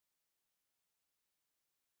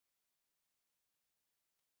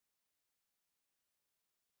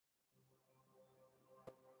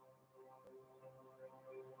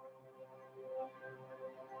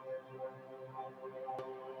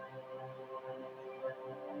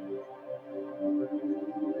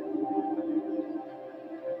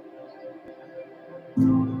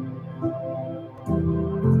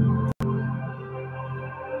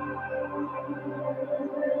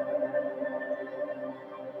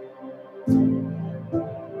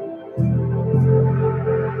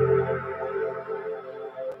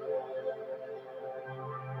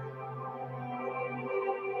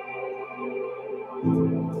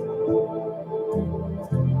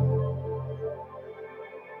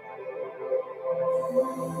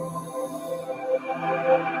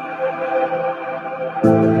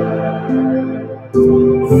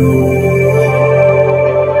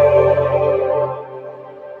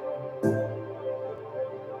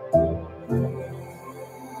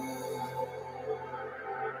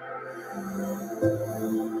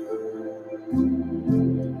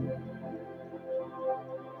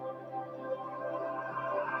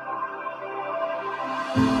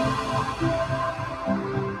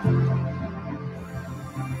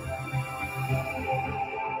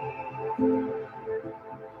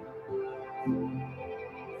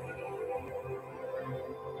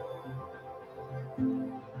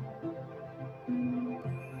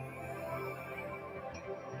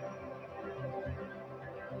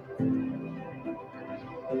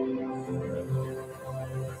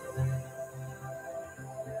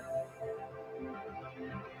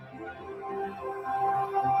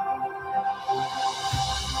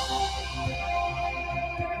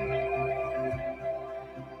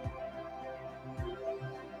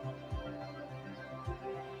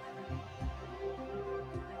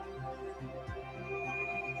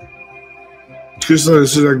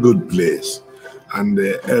Chrysalis is a good place, and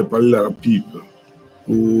they help a lot of people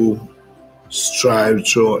who strive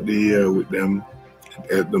throughout the year with them.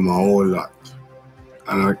 It helps them a whole lot,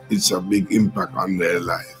 and it's a big impact on their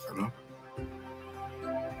life, you know.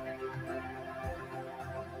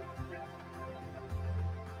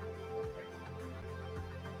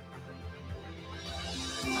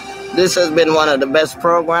 This has been one of the best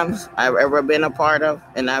programs I've ever been a part of,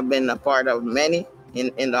 and I've been a part of many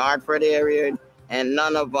in the Hartford area. And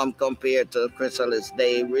none of them compared to Chrysalis.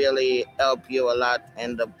 They really help you a lot,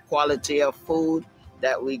 and the quality of food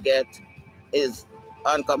that we get is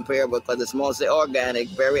uncomparable because it's mostly organic,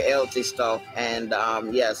 very healthy stuff. And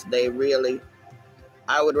yes, they really,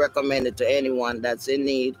 I would recommend it to anyone that's in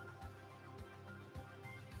need.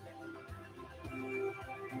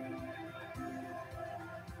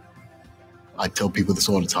 I tell people this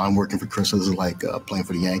all the time. Working for Chrysalis is like playing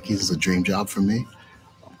for the Yankees. It's a dream job for me.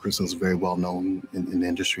 Chrysalis is very well known in the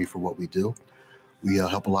industry for what we do. We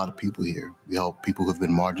help a lot of people here. We help people who have been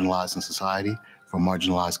marginalized in society, from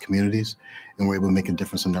marginalized communities, and we're able to make a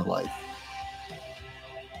difference in their life.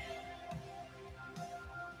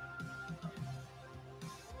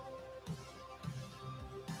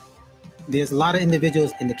 There's a lot of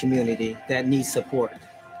individuals in the community that need support.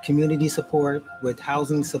 Community support, with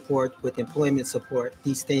housing support, with employment support.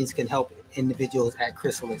 These things can help individuals at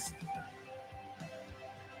Chrysalis.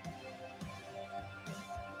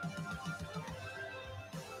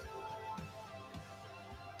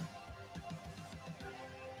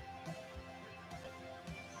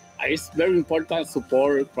 It's very important to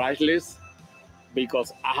support Chrysalis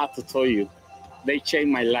because I have to tell you, they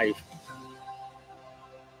changed my life.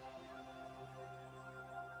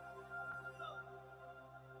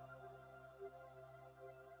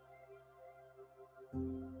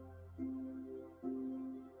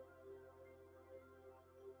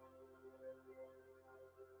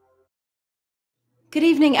 Good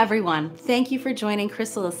evening, everyone. Thank you for joining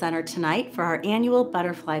Chrysalis Center tonight for our annual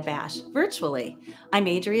Butterfly Bash virtually. I'm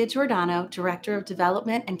Adria Giordano, Director of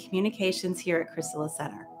Development and Communications here at Chrysalis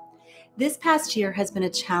Center. This past year has been a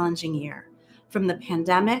challenging year. From the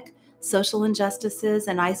pandemic, social injustices,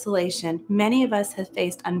 and isolation, many of us have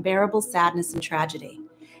faced unbearable sadness and tragedy.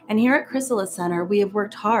 And here at Chrysalis Center, we have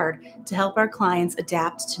worked hard to help our clients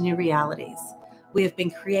adapt to new realities. We have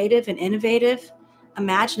been creative and innovative,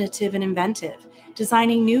 imaginative and inventive,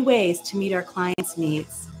 designing new ways to meet our clients'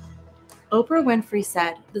 needs. Oprah Winfrey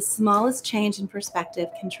said, "The smallest change in perspective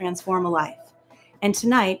can transform a life." And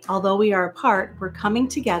tonight, although we are apart, we're coming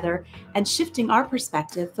together and shifting our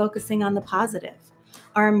perspective, focusing on the positive.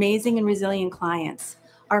 Our amazing and resilient clients,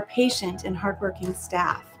 our patient and hardworking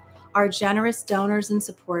staff, our generous donors and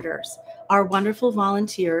supporters, our wonderful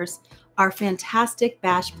volunteers, our fantastic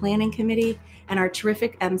Bash Planning Committee, and our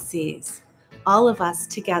terrific MCs. All of us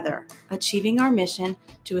together, achieving our mission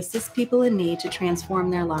to assist people in need to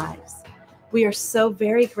transform their lives. We are so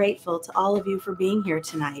very grateful to all of you for being here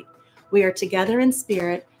tonight. We are together in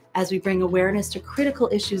spirit as we bring awareness to critical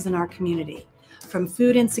issues in our community, from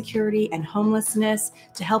food insecurity and homelessness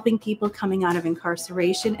to helping people coming out of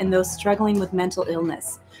incarceration and those struggling with mental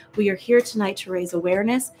illness. We are here tonight to raise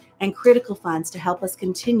awareness and critical funds to help us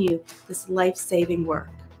continue this life-saving work.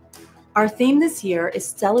 Our theme this year is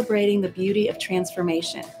celebrating the beauty of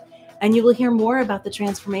transformation. And you will hear more about the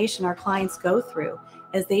transformation our clients go through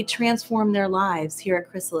as they transform their lives here at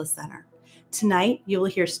Chrysalis Center. Tonight, you will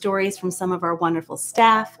hear stories from some of our wonderful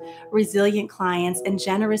staff, resilient clients, and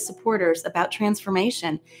generous supporters about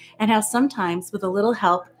transformation and how sometimes with a little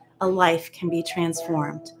help, a life can be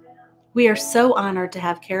transformed. We are so honored to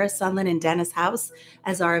have Kara Sundlun and Dennis House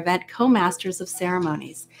as our event co-masters of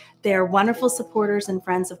ceremonies. They are wonderful supporters and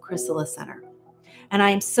friends of Chrysalis Center. And I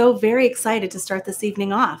am so very excited to start this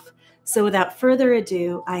evening off. So without further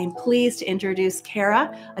ado, I am pleased to introduce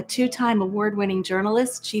Kara, a two-time award-winning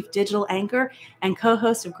journalist, chief digital anchor, and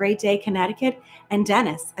co-host of Great Day Connecticut, and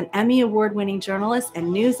Dennis, an Emmy award-winning journalist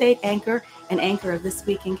and News 8 anchor and anchor of This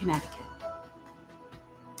Week in Connecticut.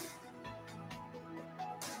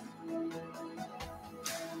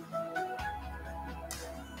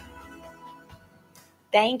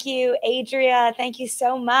 Thank you, Adria. Thank you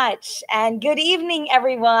so much. And good evening,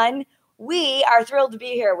 everyone. We are thrilled to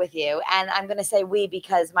be here with you. And I'm going to say we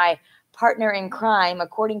because my partner in crime,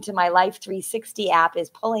 according to my Life 360 app,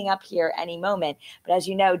 is pulling up here any moment. But as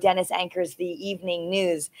you know, Dennis anchors the evening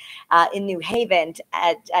news in New Haven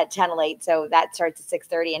at Channel 8. So that starts at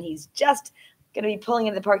 6:30, and he's just going to be pulling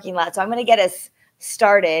into the parking lot. So I'm going to get us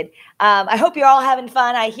started. I hope you're all having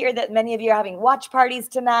fun. I hear that many of you are having watch parties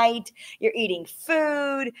tonight. You're eating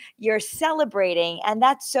food, you're celebrating, and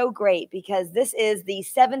that's so great because this is the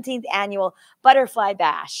 17th annual Butterfly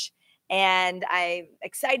Bash. And I'm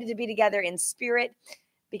excited to be together in spirit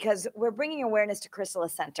because we're bringing awareness to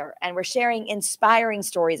Chrysalis Center and we're sharing inspiring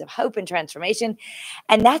stories of hope and transformation.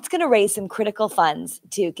 And that's going to raise some critical funds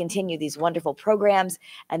to continue these wonderful programs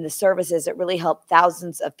and the services that really help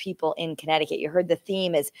thousands of people in Connecticut. You heard the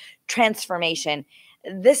theme is transformation.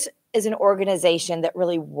 This is an organization that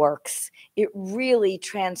really works. It really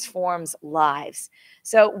transforms lives.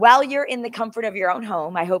 So while you're in the comfort of your own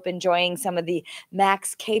home, I hope enjoying some of the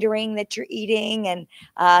Max catering that you're eating and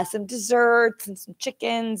some desserts and some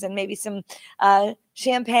chickens and maybe some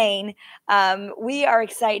champagne, we are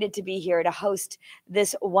excited to be here to host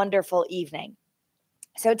this wonderful evening.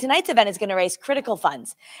 So tonight's event is going to raise critical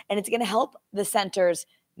funds, and it's going to help the center's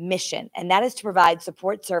mission, and that is to provide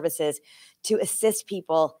support services to assist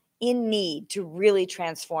people in need to really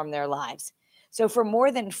transform their lives. So for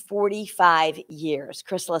more than 45 years,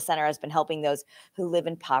 Chrysalis Center has been helping those who live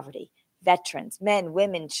in poverty, veterans, men,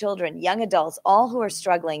 women, children, young adults, all who are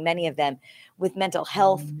struggling, many of them with mental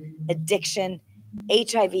health, addiction,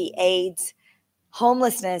 HIV, AIDS,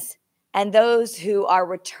 homelessness, and those who are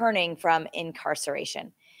returning from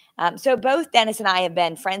incarceration. So both Dennis and I have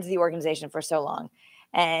been friends of the organization for so long.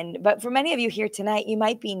 But for many of you here tonight, you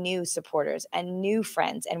might be new supporters and new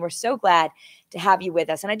friends, and we're so glad to have you with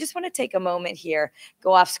us. And I just want to take a moment here,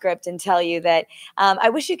 go off script, and tell you that I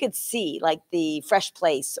wish you could see like the fresh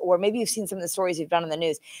place, or maybe you've seen some of the stories you've done on the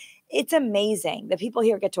news. It's amazing. The people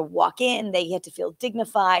here get to walk in, they get to feel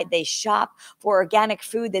dignified, they shop for organic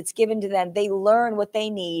food that's given to them, they learn what they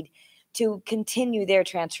need to continue their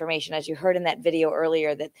transformation. As you heard in that video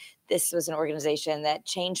earlier, that this was an organization that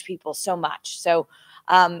changed people so much. So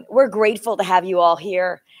we're grateful to have you all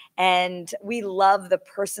here, and we love the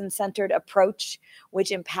person-centered approach,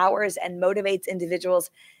 which empowers and motivates individuals.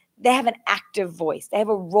 They have an active voice. They have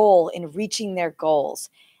a role in reaching their goals.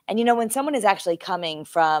 And, you know, when someone is actually coming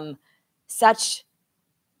from such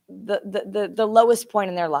the lowest point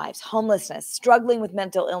in their lives, homelessness, struggling with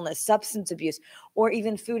mental illness, substance abuse, or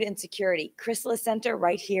even food insecurity, Chrysalis Center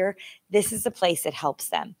right here, this is the place that helps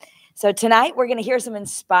them. So tonight we're going to hear some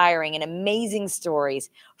inspiring and amazing stories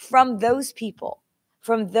from those people,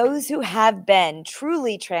 from those who have been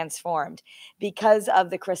truly transformed because of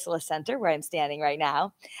the Chrysalis Center, where I'm standing right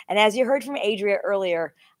now. And as you heard from Adria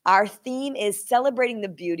earlier, our theme is celebrating the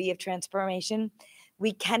beauty of transformation.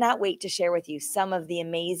 We cannot wait to share with you some of the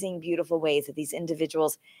amazing, beautiful ways that these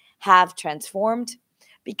individuals have transformed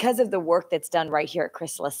because of the work that's done right here at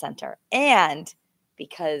Chrysalis Center and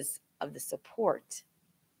because of the support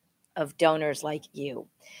of donors like you.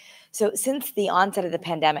 So since the onset of the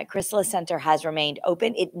pandemic, Chrysalis Center has remained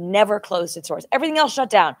open. It never closed its doors. Everything else shut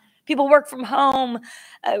down. People work from home,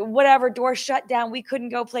 whatever, doors shut down. We couldn't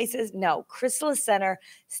go places. No, Chrysalis Center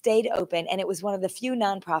stayed open, and it was one of the few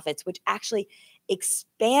nonprofits which actually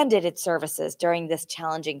expanded its services during this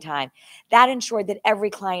challenging time. That ensured that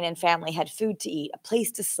every client and family had food to eat, a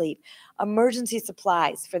place to sleep, emergency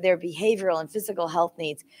supplies for their behavioral and physical health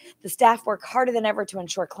needs. The staff worked harder than ever to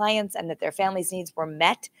ensure clients and that their families' needs were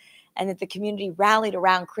met, and that the community rallied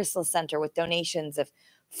around Chrysalis Center with donations of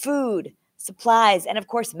food, supplies, and of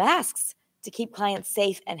course, masks to keep clients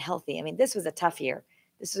safe and healthy. I mean, this was a tough year.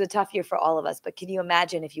 This was a tough year for all of us, but can you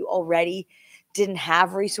imagine if you already didn't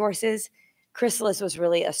have resources Chrysalis was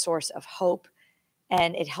really a source of hope,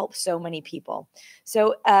 and it helped so many people.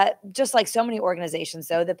 So just like so many organizations,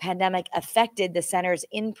 though, the pandemic affected the center's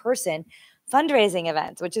in-person fundraising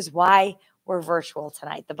events, which is why we're virtual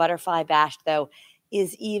tonight. The Butterfly Bash, though,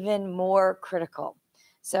 is even more critical.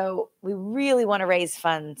 So we really want to raise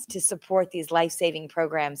funds to support these life-saving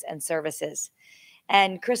programs and services.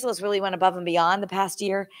 And Chrysalis really went above and beyond the past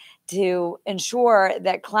year to ensure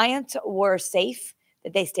that clients were safe,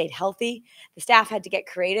 that they stayed healthy. The staff had to get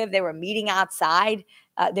creative. They were meeting outside.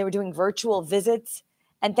 They were doing virtual visits.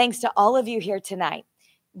 And thanks to all of you here tonight,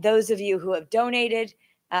 those of you who have donated,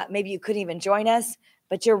 maybe you couldn't even join us,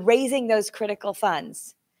 but you're raising those critical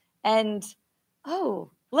funds. And,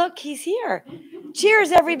 oh, look, he's here.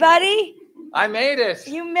 Cheers, everybody. I made it.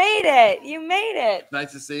 You made it. You made it.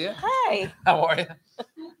 Nice to see you. Hi. How are you?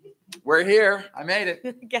 We're here. I made it.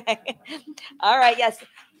 Okay. All right. Yes.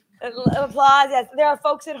 Applause. Yes. There are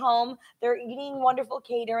folks at home. They're eating wonderful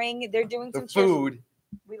catering. They're doing some food.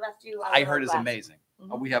 We left you. I heard is amazing.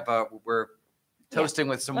 Mm-hmm. We have we're toasting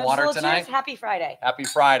with some water tonight. Cheers. Happy Friday. Happy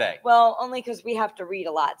Friday. Well, only because we have to read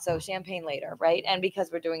a lot, so champagne later, right? And because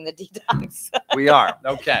we're doing the detox. We are.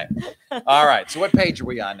 Okay. All right. So what page are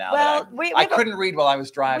we on now? Well, I couldn't read while I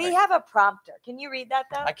was driving. We have a prompter. Can you read that,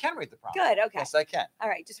 though? I can read the prompter. Good. Okay. Yes, I can. All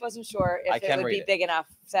right. Just wasn't sure if it would be it. big enough.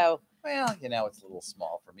 So. Well, you know, it's a little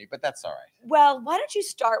small for me, but that's all right. Well, why don't you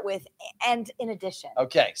start with, and in addition.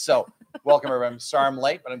 Okay. So welcome, everyone. I'm sorry I'm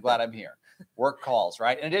late, but I'm glad I'm here. Work calls,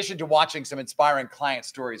 right? In addition to watching some inspiring client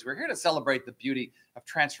stories, we're here to celebrate the beauty of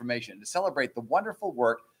transformation, to celebrate the wonderful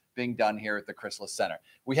work being done here at the Chrysalis Center.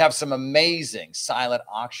 We have some amazing silent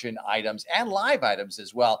auction items and live items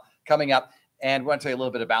as well coming up, and we want to tell you a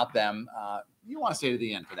little bit about them. You want to stay to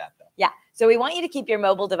the end for that, though. Yeah. So we want you to keep your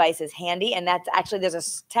mobile devices handy. And that's actually, there's a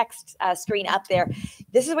text screen up there.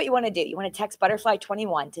 This is what you want to do. You want to text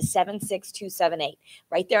Butterfly21 to 76278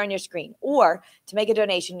 right there on your screen. Or to make a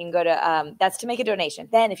donation, you can go to, that's to make a donation.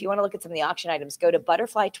 Then if you want to look at some of the auction items, go to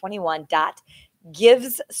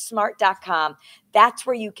butterfly21.givesmart.com. That's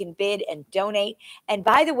where you can bid and donate. And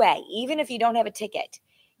by the way, even if you don't have a ticket,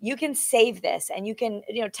 you can save this and you can,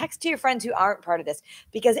 text to your friends who aren't part of this,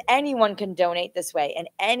 because anyone can donate this way and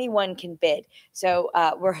anyone can bid. So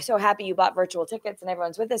we're so happy you bought virtual tickets and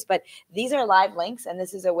everyone's with us, but these are live links, and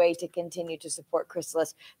this is a way to continue to support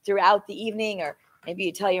Chrysalis throughout the evening, or maybe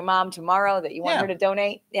you tell your mom tomorrow that you want her to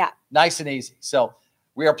donate. Yeah. Nice and easy. So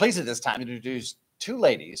we are pleased at this time to introduce two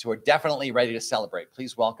ladies who are definitely ready to celebrate.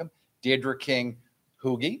 Please welcome Deirdre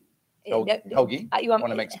King-Hoagie. Hoagie. You want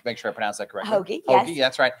to make sure I pronounce that correctly. Hoagie,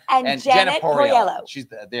 that's right. And Janet Poriello.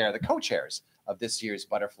 They are the co-chairs of this year's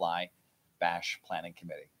Butterfly Bash Planning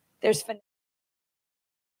Committee. There's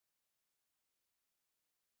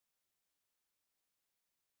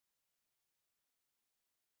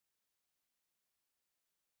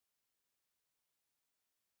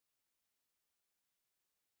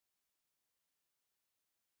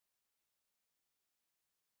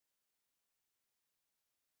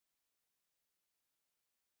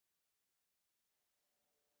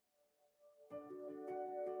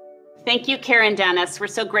Thank you, Karen Dennis. We're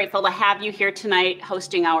so grateful to have you here tonight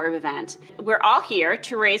hosting our event. We're all here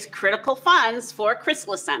to raise critical funds for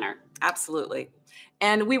Chrysalis Center. Absolutely.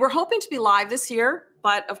 And we were hoping to be live this year,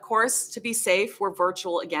 but of course, to be safe, we're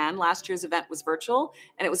virtual again. Last year's event was virtual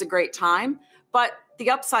and it was a great time. But the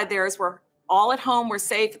upside there is we're all at home, we're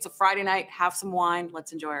safe. It's a Friday night, have some wine,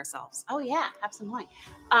 let's enjoy ourselves. Oh yeah, have some wine.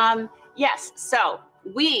 Yes, so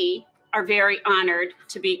we are very honored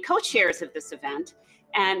to be co-chairs of this event.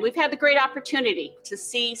 And we've had the great opportunity to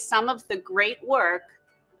see some of the great work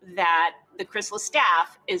that the Chrysalis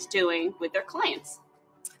staff is doing with their clients.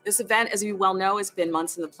 This event, as you well know, has been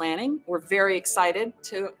months in the planning. We're very excited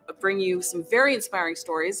to bring you some very inspiring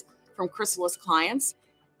stories from Chrysalis clients.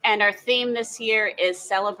 And our theme this year is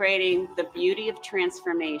celebrating the beauty of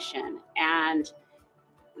transformation. And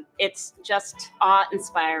it's just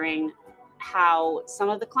awe-inspiring how some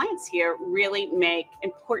of the clients here really make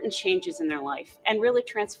important changes in their life and really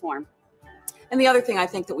transform. And the other thing I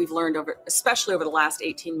think that we've learned especially over the last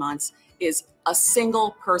 18 months, is a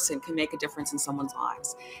single person can make a difference in someone's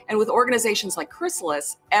lives. And with organizations like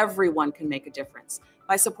Chrysalis, everyone can make a difference.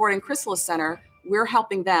 By supporting Chrysalis Center, we're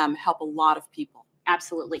helping them help a lot of people.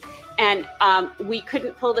 Absolutely. And we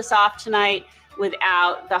couldn't pull this off tonight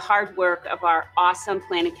without the hard work of our awesome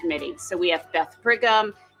planning committee. So we have Beth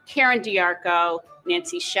Brigham, Karen Diarco,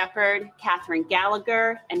 Nancy Shepard, Catherine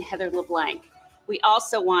Gallagher, and Heather LeBlanc. We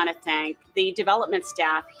also want to thank the development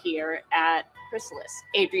staff here at Chrysalis,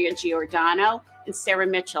 Adria Giordano and Sarah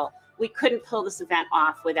Mitchell. We couldn't pull this event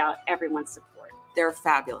off without everyone's support. They're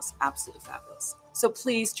fabulous, absolutely fabulous. So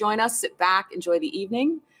please join us, sit back, enjoy the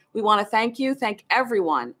evening. We want to thank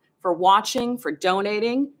everyone for watching, for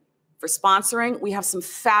donating, for sponsoring. We have some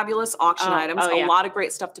fabulous auction items, a lot of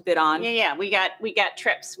great stuff to bid on. Yeah. We got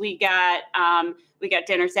trips. We got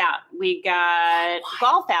dinners out. We got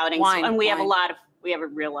golf outings, and we have a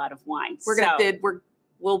real lot of wine. We're going to bid.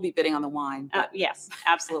 We'll be bidding on the wine. Yes,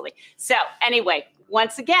 absolutely. So anyway,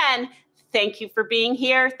 once again, thank you for being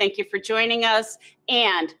here. Thank you for joining us.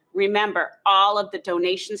 And remember, all of the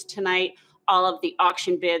donations tonight, all of the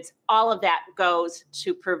auction bids, all of that goes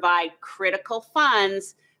to provide critical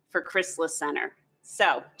funds for Chrysalis Center.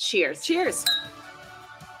 So cheers. Cheers.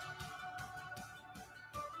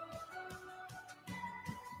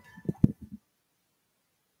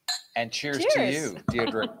 And cheers to you,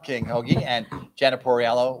 Deirdre King-Hoagie and Jenna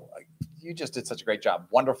Poriello. You just did such a great job.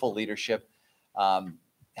 Wonderful leadership,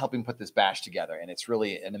 helping put this bash together. And it's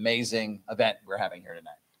really an amazing event we're having here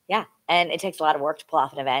tonight. Yeah, and it takes a lot of work to pull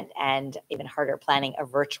off an event, and even harder planning a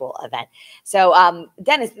virtual event. So,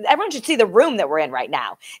 Dennis, everyone should see the room that we're in right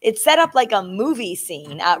now. It's set up like a movie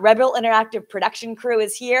scene. Rebel Interactive production crew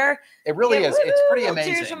is here. It really is. It's pretty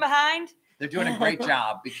amazing. Cheers from behind. They're doing a great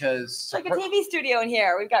job because it's like a TV studio in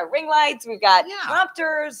here. We've got ring lights, we've got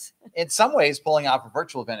prompters. In some ways, pulling off a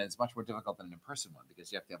virtual event is much more difficult than an in-person one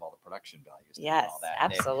because you have to have all the production values. Yes, and all that.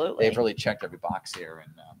 absolutely. They've really checked every box here,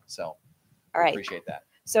 and so all right. Appreciate that.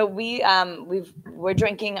 So we're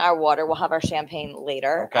drinking our water. We'll have our champagne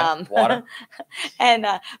later. Okay, water.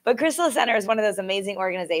 But Chrysalis Center is one of those amazing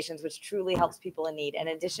organizations which truly helps people in need. In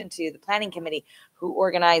addition to the planning committee who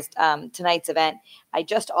organized tonight's event, I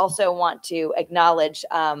just also want to acknowledge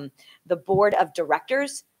the board of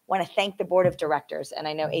directors. I want to thank the board of directors, and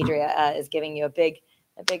I know Adria is giving you a big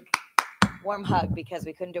warm hug because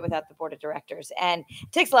we couldn't do it without the board of directors. And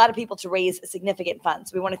it takes a lot of people to raise significant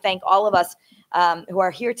funds. We want to thank all of us who are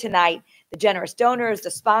here tonight, the generous donors, the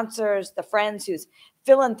sponsors, the friends whose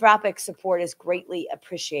philanthropic support is greatly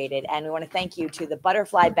appreciated. And we want to thank you to the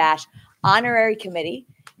Butterfly Bash Honorary Committee.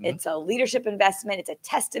 It's a leadership investment. It's a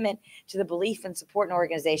testament to the belief and support in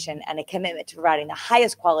organization and a commitment to providing the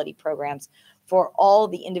highest quality programs for all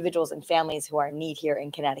the individuals and families who are in need here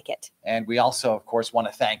in Connecticut. And we also, of course, want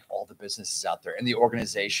to thank all the businesses out there and the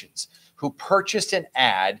organizations who purchased an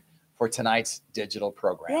ad for tonight's digital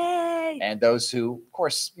program. Yay! And those who, of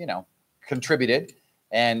course, contributed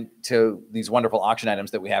and to these wonderful auction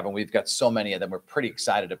items that we have. And we've got so many of them. We're pretty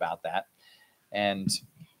excited about that. And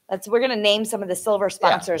we're going to name some of the silver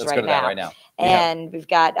sponsors right now. And we've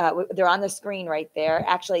got, they're on the screen right there.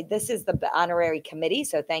 Actually, this is the honorary committee,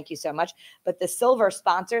 so thank you so much. But the silver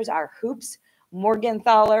sponsors are Hoops,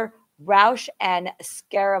 Morgenthaler, Roush, and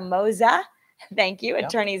Scaramoza. Thank you,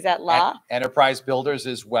 attorneys at law. Enterprise Builders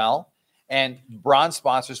as well. And bronze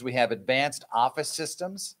sponsors, we have Advanced Office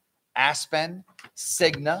Systems, Aspen,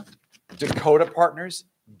 Cigna, Dakota Partners,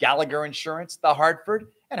 Gallagher Insurance, The Hartford,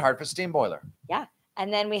 and Hartford Steam Boiler. Yeah.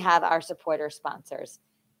 And then we have our supporter sponsors,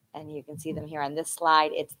 and you can see them here on this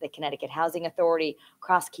slide. It's the Connecticut Housing Authority,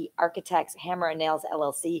 Cross Key Architects, Hammer and Nails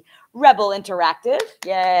LLC, Rebel Interactive,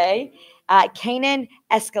 yay, Kanan,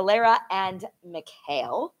 Escalera, and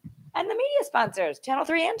McHale. And the media sponsors, Channel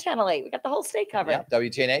 3 and Channel 8. We got the whole state covered. Yeah,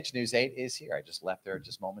 WTNH News 8 is here. I just left there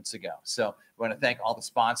just moments ago. So we want to thank all the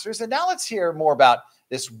sponsors. And now let's hear more about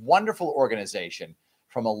this wonderful organization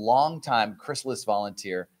from a longtime Chrysalis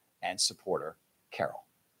volunteer and supporter, Carol.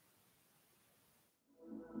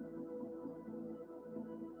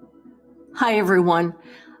 Hi, everyone.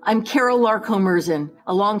 I'm Carol Larco-Merzin,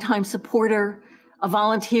 a longtime supporter, a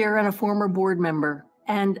volunteer, and a former board member.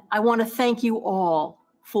 And I want to thank you all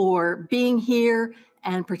for being here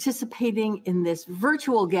and participating in this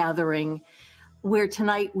virtual gathering where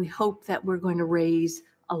tonight we hope that we're going to raise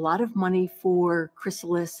a lot of money for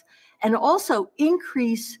Chrysalis and also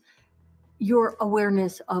increase your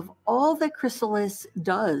awareness of all that Chrysalis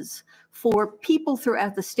does for people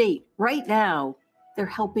throughout the state. Right now, they're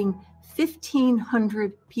helping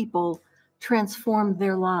 1,500 people transform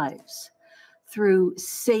their lives through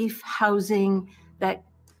safe housing that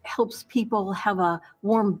helps people have a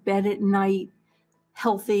warm bed at night,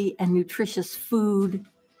 healthy and nutritious food,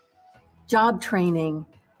 job training,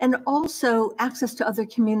 and also access to other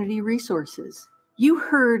community resources. You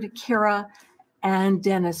heard Kara and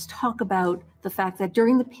Dennis talk about the fact that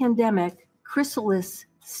during the pandemic, Chrysalis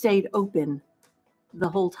stayed open the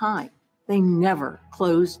whole time. They never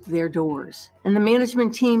closed their doors. And the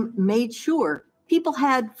management team made sure people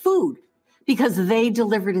had food because they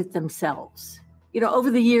delivered it themselves.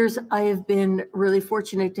 Over the years, I have been really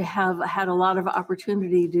fortunate to have had a lot of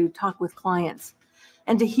opportunity to talk with clients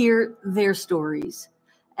and to hear their stories.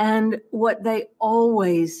 And what they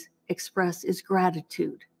always express is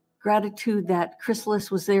gratitude. Gratitude that Chrysalis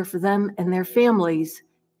was there for them and their families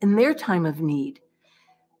in their time of need,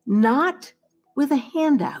 not with a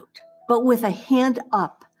handout, but with a hand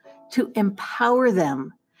up to empower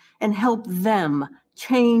them and help them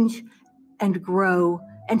change and grow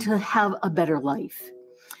and to have a better life.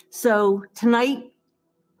 So tonight,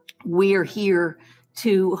 we are here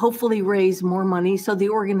to hopefully raise more money so the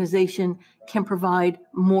organization can provide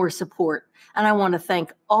more support. And I want to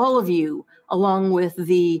thank all of you, along with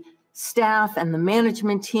the staff and the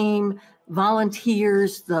management team,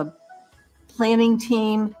 volunteers, the planning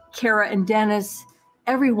team, Kara and Dennis,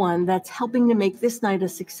 everyone that's helping to make this night a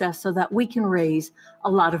success so that we can raise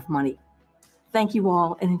a lot of money. Thank you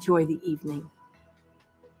all and enjoy the evening.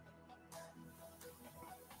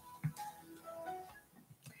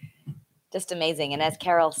 Just amazing. And as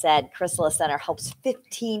Carol said, Chrysalis Center helps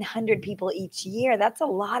 1,500 people each year. That's a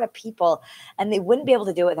lot of people. And they wouldn't be able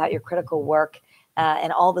to do it without your critical work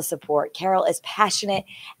and all the support. Carol is passionate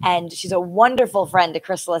and she's a wonderful friend to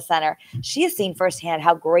Chrysalis Center. She has seen firsthand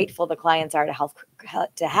how grateful the clients are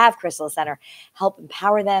to have Chrysalis Center help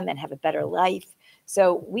empower them and have a better life.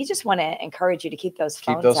 So we just want to encourage you to keep those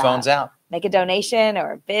phones out. Make a donation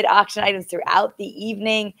or bid auction items throughout the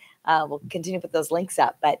evening. We'll continue to put those links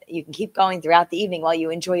up, but you can keep going throughout the evening while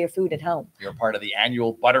you enjoy your food at home. You're part of the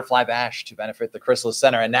annual Butterfly Bash to benefit the Chrysalis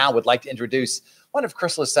Center. And now would like to introduce one of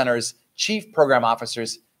Chrysalis Center's Chief Program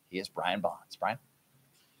Officers. He is Brian Bonds. Brian.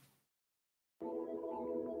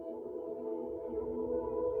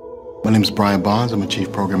 My name is Brian Bonds. I'm a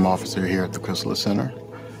Chief Program Officer here at the Chrysalis Center.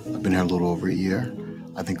 I've been here a little over a year.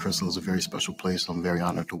 I think Chrysalis is a very special place. I'm very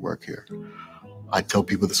honored to work here. I tell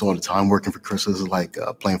people this all the time. Working for Chrysalis is like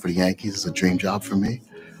playing for the Yankees. It's a dream job for me.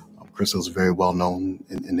 Chrysalis is very well known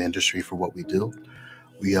in the industry for what we do.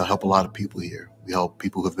 We help a lot of people here. We help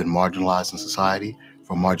people who have been marginalized in society,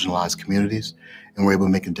 from marginalized communities, and we're able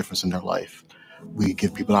to make a difference in their life. We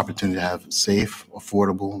give people an opportunity to have safe,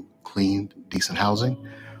 affordable, clean, decent housing.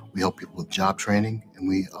 We help people with job training, and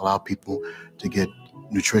we allow people to get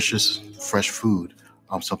nutritious, fresh food,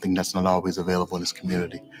 something that's not always available in this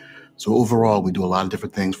community. So overall, we do a lot of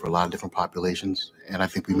different things for a lot of different populations, and I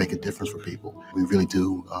think we make a difference for people. We really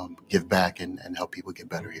do give back and help people get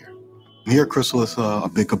better here. Here at Chrysalis, a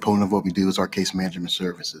big component of what we do is our case management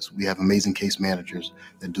services. We have amazing case managers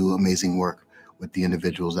that do amazing work with the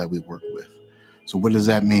individuals that we work with. So what does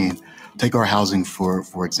that mean? Take our housing,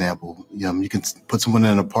 for example. You can put someone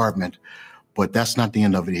in an apartment, but that's not the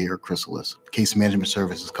end of it here at Chrysalis. Case management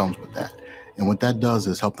services comes with that. And what that does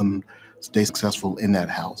is help them stay successful in that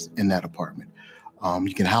house, in that apartment.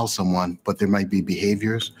 You can house someone, but there might be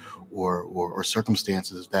behaviors or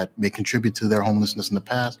circumstances that may contribute to their homelessness in the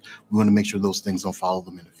past. We want to make sure those things don't follow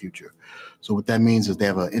them in the future. So what that means is they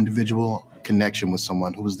have an individual connection with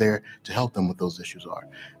someone who is there to help them with those issues are.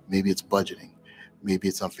 Maybe it's budgeting. Maybe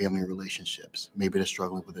it's on family relationships. Maybe they're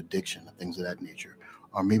struggling with addiction and things of that nature.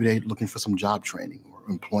 Or maybe they're looking for some job training or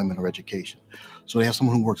employment or education. So they have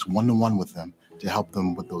someone who works one-to-one with them to help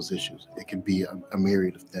them with those issues. It can be a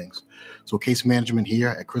myriad of things. So case management here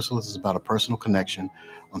at Chrysalis is about a personal connection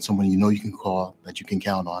on someone you know you can call, that you can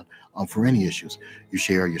count on for any issues. You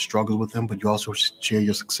share your struggles with them, but you also share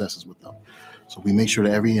your successes with them. So we make sure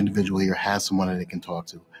that every individual here has someone that they can talk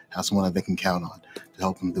to, has someone that they can count on to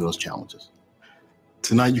help them through those challenges.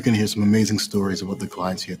 Tonight, you can hear some amazing stories about the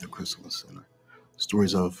clients here at the Chrysalis Center.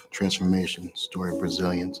 Stories of transformation, story of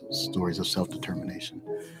resilience, stories of self-determination.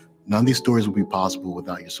 None of these stories would be possible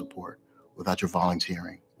without your support, without your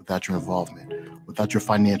volunteering, without your involvement, without your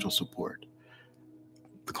financial support.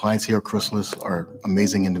 The clients here at Chrysalis are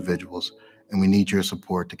amazing individuals, and we need your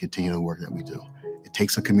support to continue the work that we do. It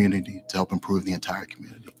takes a community to help improve the entire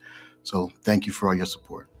community. So thank you for all your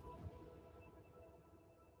support.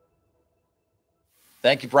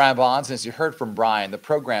 Thank you, Brian Bonds. As you heard from Brian, the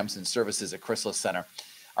programs and services at Chrysalis Center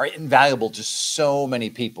are invaluable to so many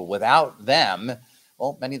people. Without them,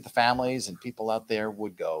 well, many of the families and people out there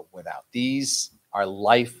would go without. These are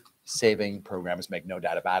life-saving programs, make no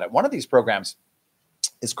doubt about it. One of these programs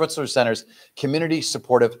is Chrysalis Center's Community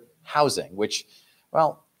Supportive Housing, which,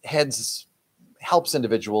 well, helps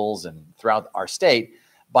individuals and throughout our state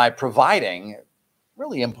by providing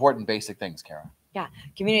really important basic things, Kara. Yeah,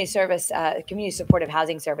 community supportive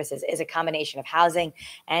housing services is a combination of housing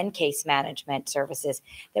and case management services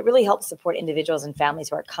that really help support individuals and families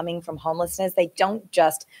who are coming from homelessness. They don't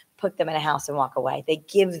just put them in a house and walk away. They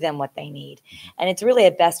give them what they need. And it's really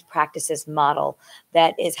a best practices model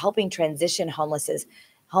that is helping transition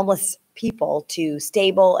homeless people to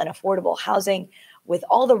stable and affordable housing with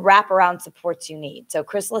all the wraparound supports you need. So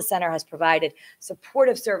Chrysalis Center has provided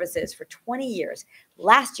supportive services for 20 years.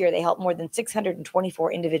 Last year, they helped more than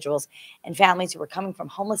 624 individuals and families who were coming from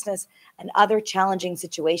homelessness and other challenging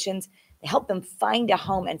situations. They helped them find a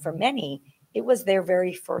home, and for many, it was their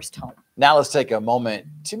very first home. Now let's take a moment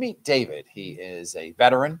to meet David. He is a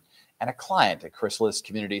veteran and a client at Chrysalis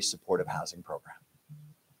Community Supportive Housing Program.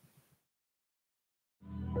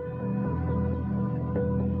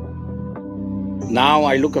 Now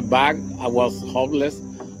I look back, I was hopeless,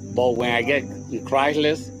 but when I get in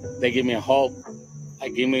Chrysalis, they give me a hope. I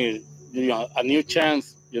give me, a new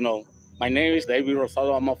chance. My name is David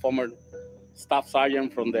Rosado. I'm a former staff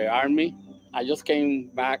sergeant from the Army. I just came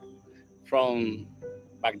back from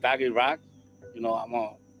Baghdad, Iraq. I'm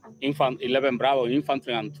a 11 Bravo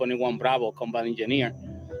infantry and 21 Bravo combat engineer.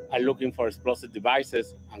 I'm looking for explosive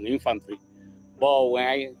devices and infantry. But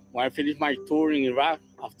when I finished my tour in Iraq,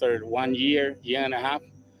 after 1 year, year and a half,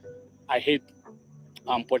 I hit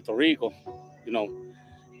Puerto Rico.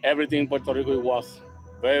 Everything in Puerto Rico was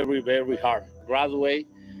very, very hard. Graduate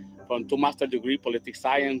from 2 master's degree, political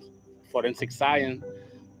science, forensic science,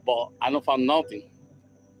 but I don't found nothing.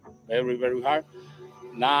 Very, very hard.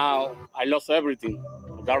 Now I lost everything.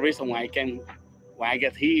 For that reason, when I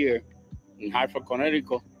get here in Hartford,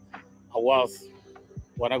 Connecticut, I was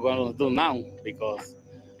what I'm going to do now, because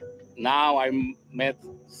now I met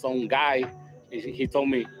some guy. He told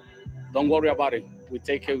me, "Don't worry about it. We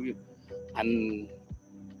take care of you." And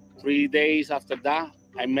 3 days after that,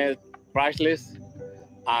 I met Chrysalis,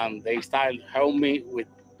 and they started helping me with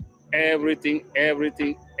everything.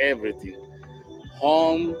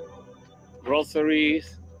 Home,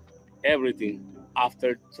 groceries, everything.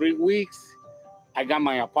 After 3 weeks, I got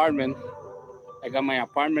my apartment.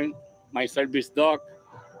 My service dog,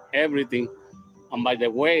 everything. And by the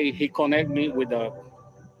way, he connected me with a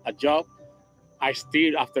job. I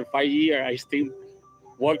still, after 5 years, I still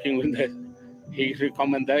working with them. He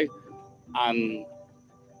recommended, and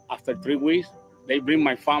after 3 weeks, they bring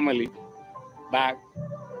my family back.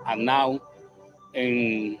 And now,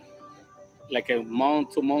 in like a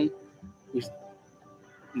month, 2 months,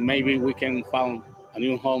 maybe we can find a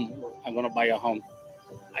new home. I'm gonna buy a home.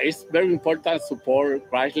 It's very important to support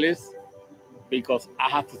Chrysalis, because I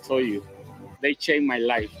have to tell you, they changed my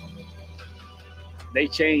life. They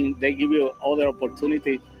give you other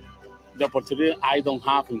opportunity, the opportunity I don't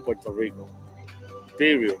have in Puerto Rico,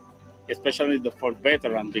 period. Especially for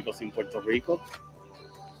veterans, because in Puerto Rico,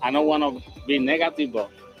 I don't want to be negative, but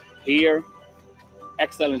here,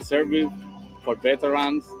 excellent service for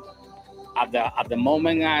veterans. At the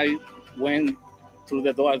moment I went through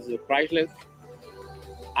the door as a Chrysalis,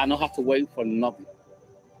 I don't have to wait for nothing.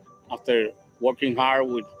 After working hard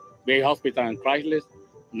with VA Hospital and Chrysalis,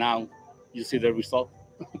 now you see the result.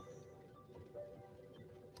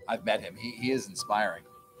 I've met him. He is inspiring.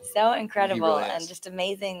 So incredible, really and just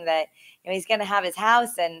amazing that he's going to have his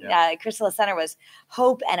house. And Chrysalis Center was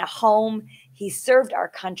hope and a home. He served our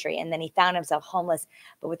country, and then he found himself homeless.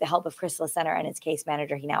 But with the help of Chrysalis Center and its case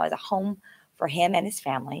manager, he now has a home for him and his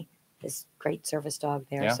family. This great service dog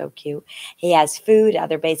there, so cute. He has food,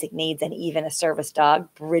 other basic needs, and even a service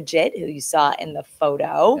dog, Bridget, who you saw in the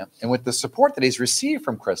photo. Yeah. And with the support that he's received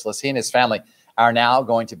from Chrysalis, he and his family are now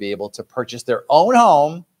going to be able to purchase their own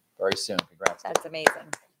home very soon. Congrats. That's amazing.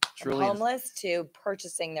 Truly homeless to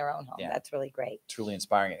purchasing their own home. Yeah. That's really great. Truly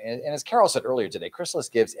inspiring. And as Carol said earlier today, Chrysalis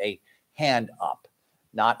gives a hand up,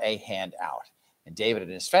 not a hand out. And David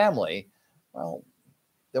and his family, well,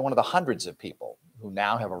 they're one of the hundreds of people who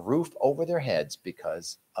now have a roof over their heads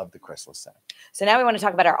because of the Chrysalis Center. So now we want to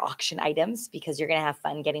talk about our auction items, because you're going to have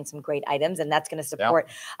fun getting some great items, and that's going to support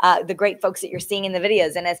the great folks that you're seeing in the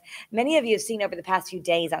videos. And as many of you have seen over the past few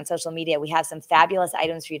days on social media, we have some fabulous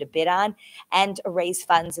items for you to bid on and raise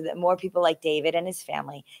funds so that more people like David and his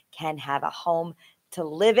family can have a home to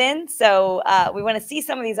live in. So we want to see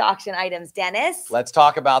some of these auction items. Dennis? Let's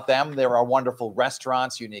talk about them. There are wonderful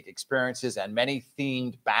restaurants, unique experiences, and many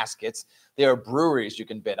themed baskets. There are breweries you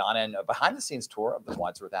can bid on, and a behind-the-scenes tour of the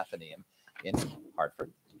Wadsworth Atheneum in Hartford,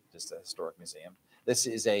 just a historic museum. This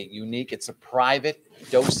is a unique, it's a private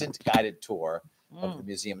docent-guided tour of the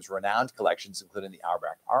museum's renowned collections, including the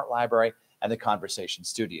Auerbach Art Library and the Conversation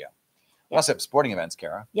Studio. We also have sporting events,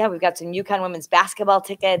 Kara. Yeah, we've got some UConn women's basketball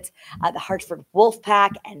tickets, the Hartford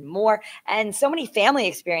Wolfpack, and more. And so many family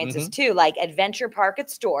experiences, too, like Adventure Park at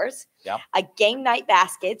Stores, a game night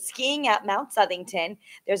basket, skiing at Mount Southington.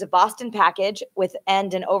 There's a Boston package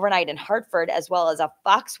and an overnight in Hartford, as well as a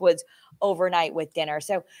Foxwoods overnight with dinner.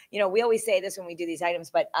 So, you know, we always say this when we do these items,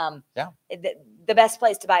 but Yeah. the best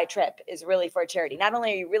place to buy a trip is really for a charity. Not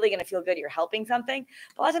only are you really going to feel good, you're helping something,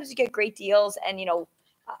 but a lot of times you get great deals. And, you know,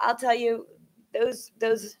 I'll tell you, those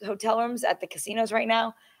hotel rooms at the casinos right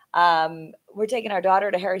now, we're taking our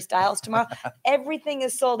daughter to Harry Styles tomorrow. Everything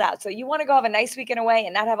is sold out. So you want to go have a nice weekend away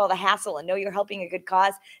and not have all the hassle and know you're helping a good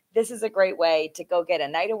cause. This is a great way to go get a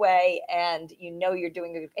night away, and you know you're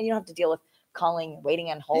doing good, and you don't have to deal with calling,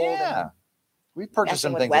 waiting on hold. Yeah. We purchased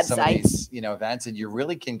some messing things with at some of these, you know, events, and you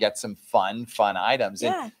really can get some fun items.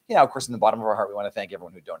 Yeah. And, you know, of course, in the bottom of our heart, we want to thank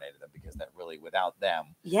everyone who donated them, because that really, without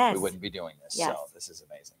them, Yes. we wouldn't be doing this. Yes. So this is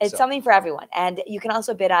amazing. It's So- something for everyone. And you can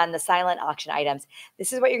also bid on the silent auction items.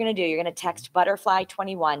 This is what you're going to do. You're going to text Butterfly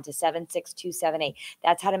 21 to 76278.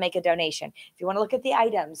 That's how to make a donation. If you want to look at the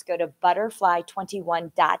items, go to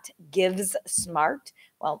butterfly21.givesmart.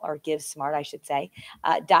 Well, or GiveSmart, I should say,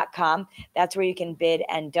 .com. That's where you can bid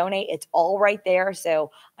and donate. It's all right there.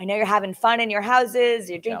 So I know you're having fun in your houses,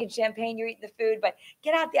 you're drinking champagne, you're eating the food, but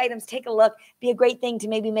get out the items, take a look. Be a great thing to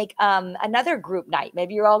maybe make another group night.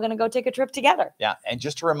 Maybe you're all going to go take a trip together. Yeah. And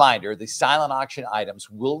just a reminder, the silent auction items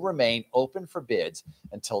will remain open for bids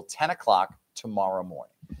until 10 o'clock tomorrow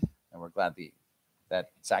morning. And we're glad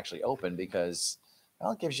that it's actually open, because,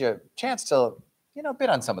 well, it gives you a chance to, you know, bid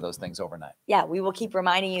on some of those things overnight. Yeah, we will keep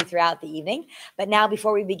reminding you throughout the evening. But now,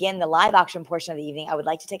 before we begin the live auction portion of the evening, I would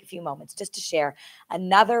like to take a few moments just to share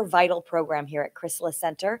another vital program here at Chrysalis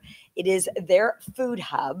Center. It is their food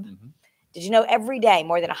hub. Did you know every day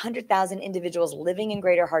more than 100,000 individuals living in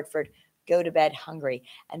Greater Hartford go to bed hungry,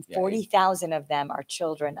 and 40,000 of them are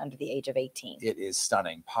children under the age of 18. It is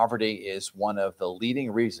stunning. Poverty is one of the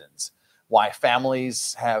leading reasons why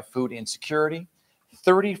families have food insecurity.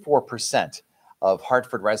 34% of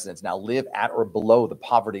Hartford residents now live at or below the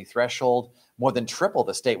poverty threshold, more than triple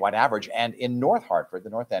the statewide average. And in North Hartford, the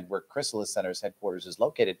North End, where Chrysalis Center's headquarters is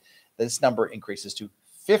located, this number increases to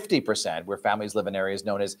 50%, where families live in areas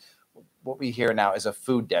known as what we hear now as a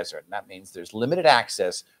food desert. And that means there's limited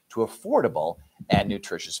access to affordable and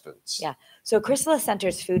nutritious foods. Yeah. So Chrysalis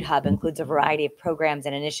Center's Food Hub includes a variety of programs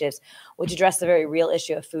and initiatives which address the very real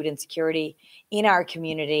issue of food insecurity in our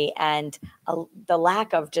community, and the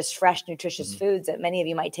lack of just fresh, nutritious foods that many of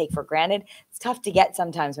you might take for granted. It's tough to get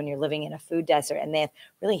sometimes when you're living in a food desert, and they have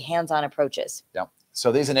really hands-on approaches. Yeah.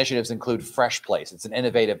 So these initiatives include Fresh Place. It's an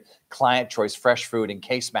innovative client choice fresh food and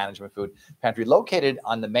case management food pantry located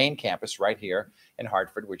on the main campus right here in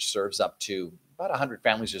Hartford, which serves up to about 100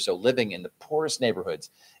 families or so living in the poorest neighborhoods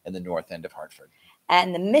in the North End of Hartford.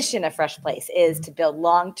 And the mission of Fresh Place is to build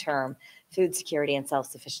long-term food security and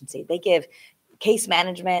self-sufficiency. They give case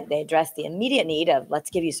management. They address the immediate need of let's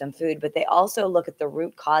give you some food, but they also look at the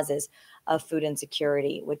root causes of food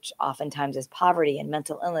insecurity, which oftentimes is poverty and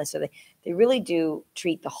mental illness. So they really do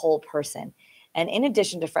treat the whole person. And in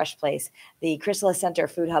addition to Fresh Place, the Chrysalis Center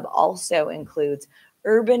Food Hub also includes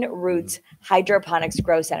Urban Roots Hydroponics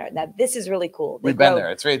Grow Center. Now, this is really cool. We've been there.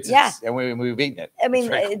 It's and we've eaten it. I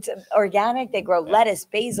mean, it's organic. They grow lettuce,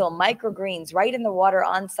 basil, microgreens right in the water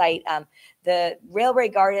on site. The railway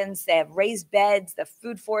gardens, they have raised beds. The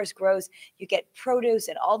food forest grows. You get produce,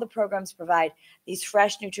 and all the programs provide these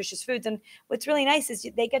fresh, nutritious foods. And what's really nice is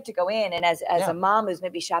they get to go in, and as a mom who's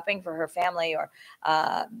maybe shopping for her family, or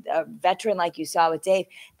a veteran like you saw with Dave,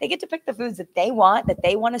 they get to pick the foods that they want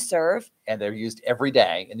to serve. And they're used every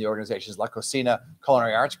day in the organization's La Cocina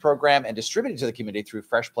Culinary Arts program and distributed to the community through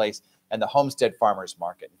Fresh Place and the Homestead Farmers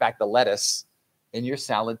Market. In fact, the lettuce in your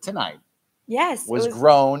salad tonight was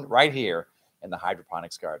grown right here in the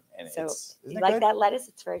hydroponics garden. And so you like that lettuce?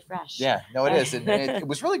 It's very fresh. Yeah, no, it is. It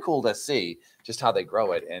was really cool to see just how they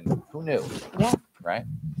grow it, and who knew? Yeah. Right?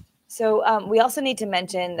 So we also need to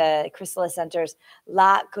mention the Chrysalis Center's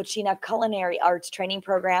La Cocina Culinary Arts Training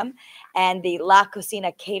Program and the La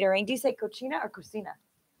Cocina Catering. Do you say cocina or cocina?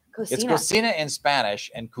 Cocina. It's cocina in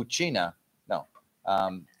Spanish and cucina,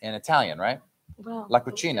 in Italian, right? Well, La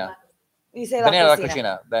Cucina. You say La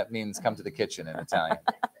Cucina. That means come to the kitchen in Italian.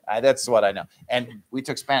 That's what I know. And we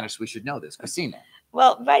took Spanish, so we should know this. Cocina.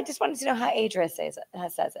 Well, but I just wanted to know how Adria says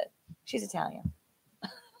it. She's Italian.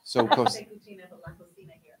 So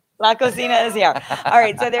La Cocina is here. All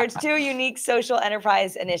right. So there's two unique social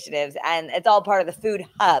enterprise initiatives, and it's all part of the Food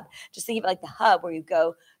Hub. Just think of it like the hub where you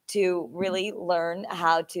go to really learn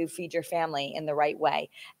how to feed your family in the right way.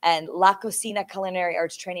 And La Cocina Culinary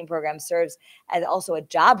Arts Training Program serves as also a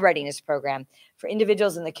job readiness program for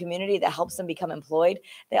individuals in the community that helps them become employed.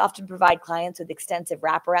 They often provide clients with extensive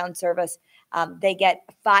wraparound service. They get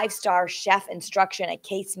 5-star chef instruction, a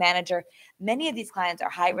case manager. Many of these clients are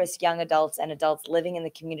high-risk young adults and adults living in the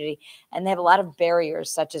community, and they have a lot of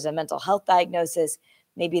barriers such as a mental health diagnosis,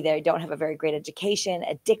 maybe they don't have a very great education,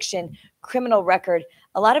 addiction, criminal record.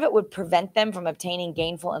 A lot of it would prevent them from obtaining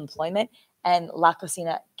gainful employment, and La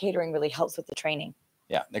Cocina Catering really helps with the training.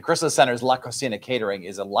 Yeah, the Chrysalis Center's La Cocina Catering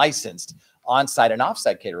is a licensed on-site and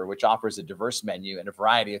off-site caterer, which offers a diverse menu and a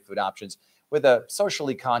variety of food options with a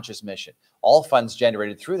socially conscious mission. All funds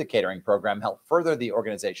generated through the catering program help further the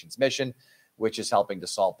organization's mission, which is helping to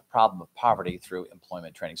solve the problem of poverty through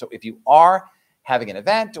employment training. So if you are having an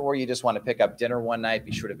event or you just want to pick up dinner one night,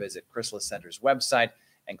 be sure to visit Chrysalis Center's website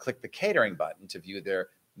and click the catering button to view their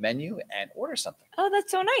menu and order something. Oh, that's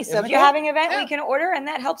so nice. So Isn't if it you're good? having an event, Yeah. we can order, and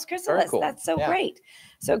that helps Chrysalis. Cool. That's so Yeah. great.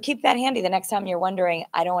 So keep that handy the next time you're wondering,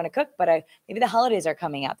 I don't want to cook, but maybe the holidays are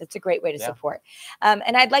coming up. That's a great way to support.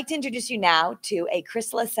 And I'd like to introduce you now to a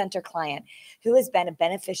Chrysalis Center client who has been a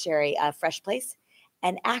beneficiary of Fresh Place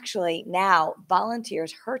and actually now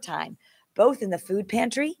volunteers her time both in the food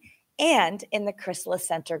pantry and in the Chrysalis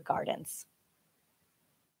Center gardens.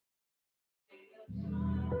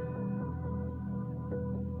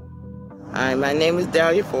 Hi, my name is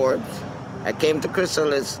Dahlia Forbes. I came to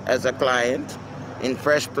Chrysalis as a client in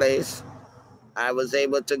Fresh Place. I was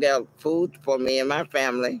able to get food for me and my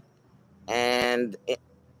family. And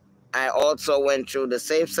I also went through the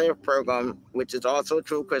Safe Serve program, which is also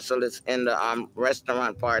through Chrysalis in the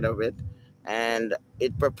restaurant part of it. And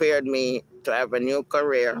it prepared me to have a new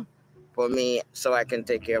career for me so I can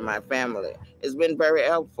take care of my family. It's been very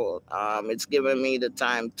helpful. It's given me the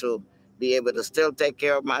time to be able to still take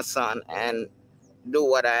care of my son and do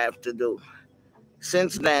what I have to do.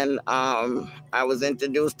 Since then, I was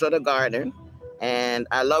introduced to the garden, and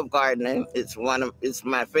I love gardening. It's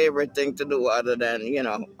my favorite thing to do, other than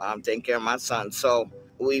taking care of my son. So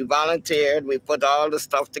we volunteered. We put all the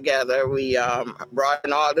stuff together. We brought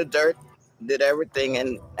in all the dirt, did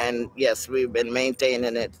everything, and yes, we've been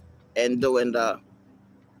maintaining it and doing the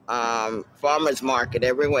farmers market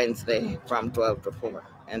every Wednesday from 12 to 4,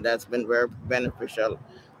 and that's been very beneficial.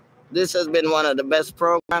 This has been one of the best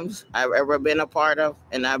programs I've ever been a part of,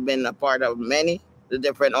 and I've been a part of many the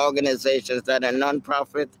different organizations that are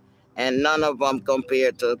nonprofit, and none of them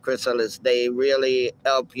compared to Chrysalis. They really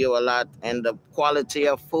help you a lot, and the quality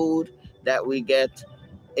of food that we get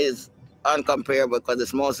is uncomparable because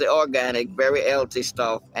it's mostly organic, very healthy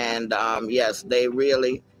stuff. And yes,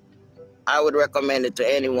 I would recommend it to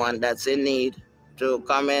anyone that's in need to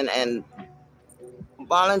come in and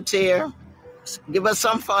volunteer. Give us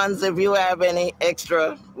some funds if you have any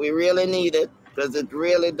extra. We really need it because it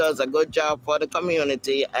really does a good job for the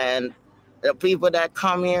community. And the people that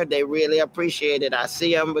come here, they really appreciate it. I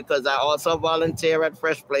see them because I also volunteer at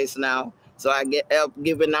Fresh Place now. So I get help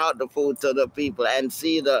giving out the food to the people and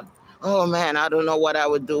see oh man, I don't know what I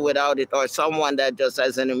would do without it. Or someone that just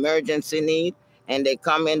has an emergency need and they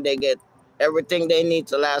come in, they get everything they need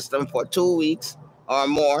to last them for 2 weeks or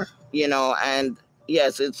more, and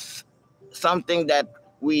yes, it's something that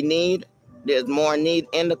we need. There's more need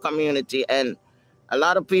in the community, and a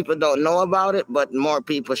lot of people don't know about it, but more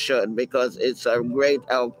people should, because it's a great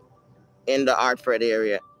help in the Hartford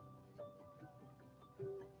area.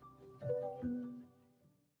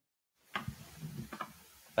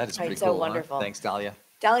 That is pretty so cool. wonderful. Huh? Thanks, Dahlia.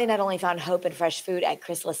 Dahlia not only found hope in fresh food at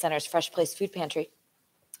Chrysalis Center's Fresh Place Food Pantry,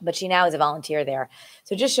 but she now is a volunteer there.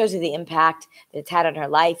 So it just shows you the impact that it's had on her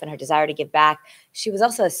life and her desire to give back. She was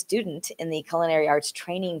also a student in the culinary arts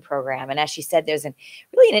training program. And as she said, there's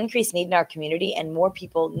really an increased need in our community, and more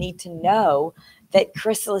people need to know that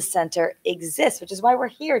Chrysalis Center exists, which is why we're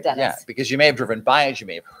here, Dennis. Yeah, because you may have driven by it, you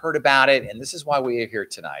may have heard about it, and this is why we are here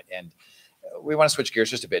tonight. And we want to switch gears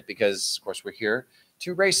just a bit because, of course, we're here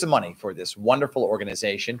to raise some money for this wonderful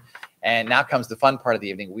organization. And now comes the fun part of the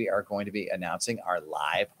evening. We are going to be announcing our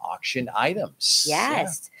live auction items.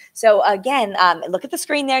 Yes. Yeah. So again, look at the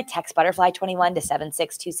screen there, text Butterfly21 to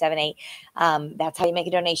 76278. That's how you make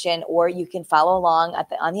a donation, or you can follow along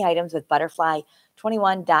on the items with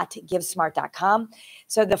butterfly21.givesmart.com.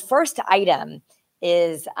 So the first item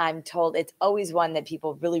is, I'm told, it's always one that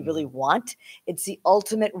people really, really want. It's the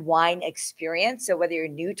ultimate wine experience. So whether you're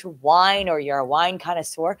new to wine or you're a wine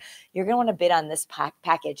connoisseur, you're going to want to bid on this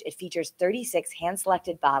package. It features 36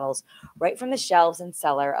 hand-selected bottles right from the shelves and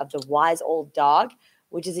cellar of the Wise Old Dog,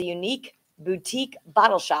 which is a unique boutique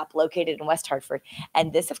bottle shop located in West Hartford.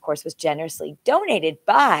 And this, of course, was generously donated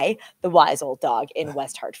by the Wise Old Dog in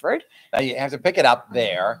West Hartford. Now you have to pick it up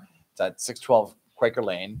there. It's at 612 Quaker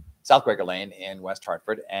Lane. South Quaker Lane in West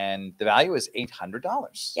Hartford, and the value is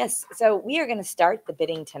 $800. Yes, so we are going to start the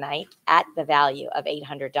bidding tonight at the value of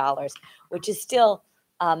 $800, which is still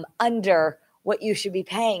under what you should be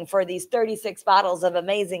paying for these 36 bottles of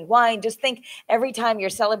amazing wine. Just think every time you're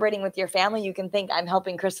celebrating with your family, you can think, I'm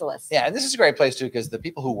helping Chrysalis. Yeah, and this is a great place too, because the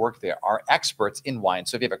people who work there are experts in wine.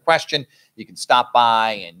 So if you have a question, you can stop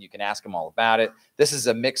by and you can ask them all about it. This is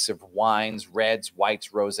a mix of wines, reds, whites,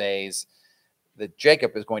 rosés, that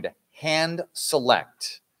Jacob is going to hand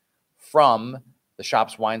select from the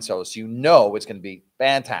shop's wine cellar. So you know it's going to be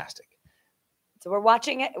fantastic. So we're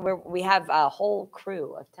watching it. We have a whole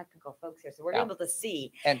crew of technical folks here. So we're able to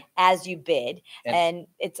see as you bid. And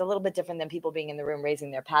it's a little bit different than people being in the room raising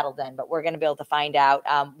their paddle then, but we're going to be able to find out.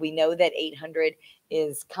 We know that 800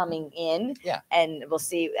 is coming in. Yeah. And we'll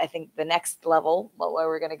see, I think, the next level, where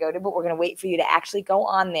we're going to go to, but we're going to wait for you to actually go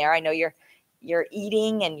on there. I know you're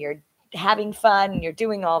eating and you're having fun and you're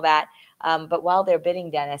doing all that. But while they're bidding,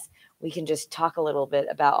 Dennis, we can just talk a little bit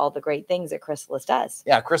about all the great things that Chrysalis does.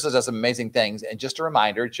 Yeah, Chrysalis does some amazing things. And just a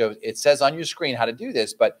reminder, it says on your screen how to do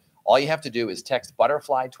this, but all you have to do is text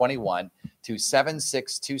Butterfly21 to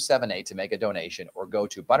 76278 to make a donation, or go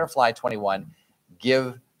to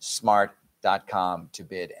Butterfly21GiveSmart.com to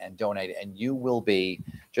bid and donate. And you will be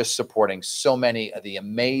just supporting so many of the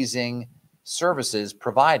amazing services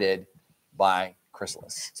provided by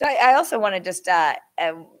Chrysalis. So I also want to just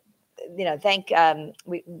thank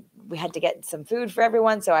we had to get some food for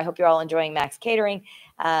everyone, so I hope you're all enjoying Max Catering.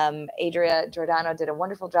 Adria Giordano did a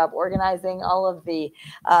wonderful job organizing all of the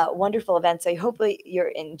wonderful events, so hopefully you're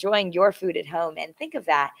enjoying your food at home. And think of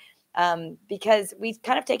that, because we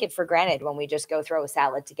kind of take it for granted when we just go throw a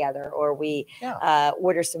salad together, or we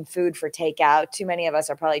order some food for takeout. Too many of us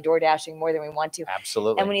are probably door dashing more than we want to.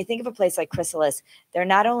 Absolutely. And when you think of a place like Chrysalis, they're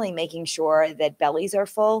not only making sure that bellies are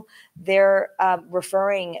full, they're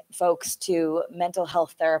referring folks to mental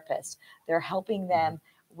health therapists. They're helping them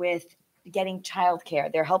with getting childcare.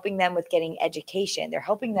 They're helping them with getting education. They're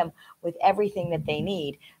helping them with everything that they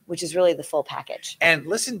need, which is really the full package. And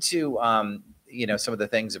listen to some of the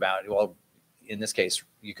things about, well, in this case,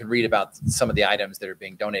 you can read about some of the items that are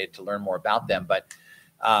being donated to learn more about them. But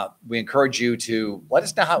we encourage you to let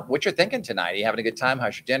us know what you're thinking tonight. Are you having a good time?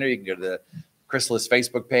 How's your dinner? You can go to the Chrysalis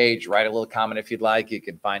Facebook page, write a little comment if you'd like. You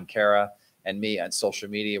can find Kara and me on social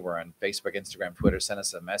media. We're on Facebook, Instagram, Twitter. Send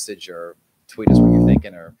us a message or tweet us what you're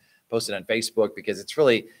thinking, or post it on Facebook, because it's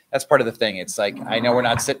really, that's part of the thing. It's like, I know we're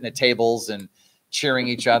not sitting at tables and cheering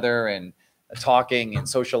each other and talking and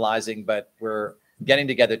socializing, but we're getting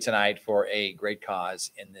together tonight for a great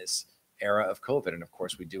cause in this era of COVID. And of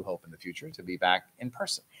course, we do hope in the future to be back in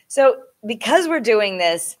person. So because we're doing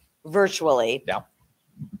this virtually, we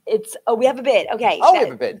have a bid. Okay. Oh, we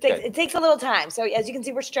have a bid. It takes a little time. So as you can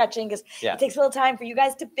see, we're stretching because it takes a little time for you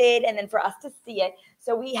guys to bid and then for us to see it.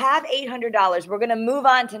 So we have $800. We're going to move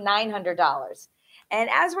on to $900. And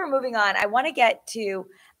as we're moving on, I want to get to,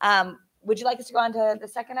 would you like us to go on to the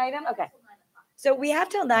second item? Okay. So we have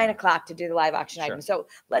till 9 o'clock to do the live auction items. So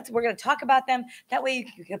we're going to talk about them. That way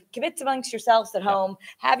you can commit amongst yourselves at home,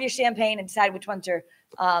 have your champagne, and decide which ones you're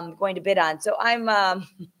going to bid on. So I'm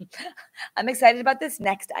excited about this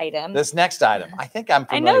next item. This next item. I think I'm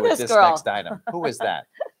familiar with this next item. Who is that?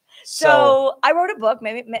 So I wrote a book.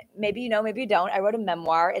 Maybe you know, maybe you don't. I wrote a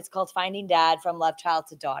memoir. It's called Finding Dad: From Love Child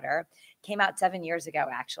to Daughter. Came out 7 years ago,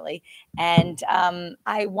 actually. And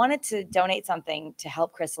I wanted to donate something to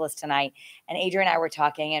help Chrysalis tonight. And Adrian and I were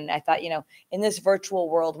talking, and I thought, in this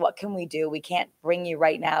virtual world, what can we do? We can't bring you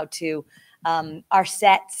right now to our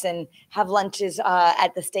sets and have lunches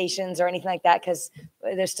at the stations or anything like that, because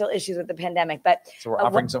there's still issues with the pandemic. But so we're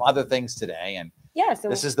offering some other things today. And so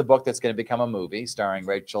this is the book that's going to become a movie starring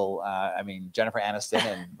Jennifer Aniston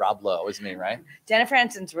and Rob Lowe is me, right? Jennifer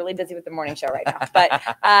Aniston's really busy with the morning show right now. But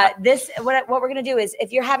what we're going to do is,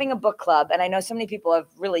 if you're having a book club, and I know so many people have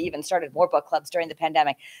really even started more book clubs during the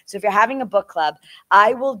pandemic. So if you're having a book club,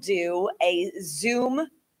 I will do a Zoom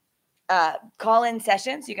call-in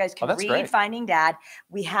session, so you guys can read Finding Dad.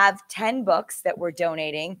 We have 10 books that we're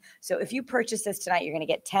donating. So if you purchase this tonight, you're going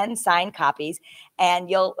to get 10 signed copies, and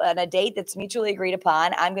you'll, on a date that's mutually agreed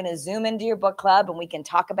upon, I'm going to Zoom into your book club and we can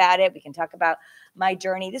talk about it. We can talk about my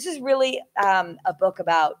journey. This is really a book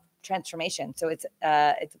about transformation. So it's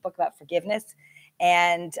a book about forgiveness,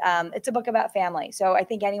 and it's a book about family. So I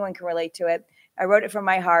think anyone can relate to it. I wrote it from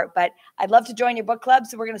my heart, but I'd love to join your book club.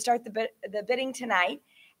 So we're going to start the bidding tonight.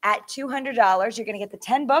 At $200, you're going to get the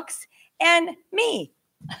 10 books and me.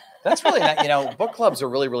 That's really not, book clubs are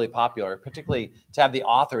really, really popular, particularly to have the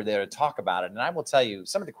author there to talk about it. And I will tell you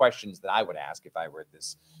some of the questions that I would ask if I were at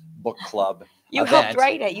this book club. You helped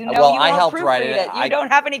write it. I helped write it. You don't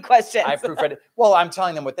have any questions. I proofread it. Well, I'm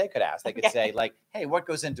telling them what they could ask. They could say, like, hey, what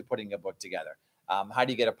goes into putting a book together? How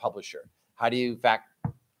do you get a publisher? How do you fact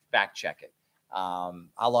check it?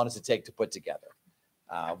 How long does it take to put together?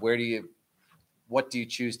 What do you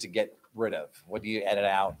choose to get rid of? What do you edit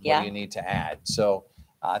out? What do you need to add? So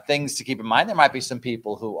things to keep in mind. There might be some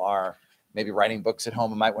people who are maybe writing books at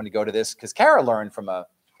home and might want to go to this, because Kara learned from an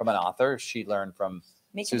author. She learned from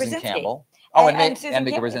Susan Campbell. Oh, and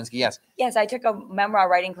Mika Brzezinski, yes. Yes, I took a memoir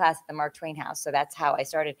writing class at the Mark Twain House, so that's how I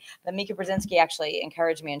started. But Mika Brzezinski actually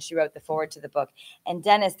encouraged me, and she wrote the foreword to the book. And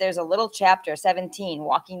Dennis, there's a little chapter, 17,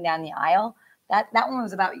 Walking Down the Aisle. That one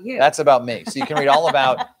was about you. That's about me. So you can read all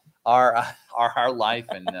about our life,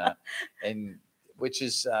 and which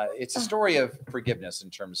is it's a story of forgiveness in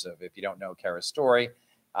terms of, if you don't know Kara's story,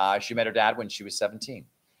 she met her dad when she was 17.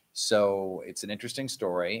 So it's an interesting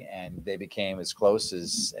story, and they became as close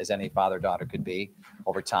as any father-daughter could be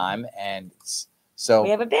over time. And so we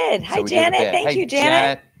have a bid. Hi, Janet. Thank you,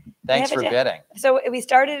 Janet. Thanks for bidding. So we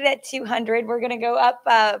started at 200. We're going to go up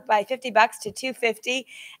by $50 to 250,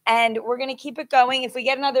 and we're going to keep it going. If we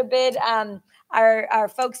get another bid, our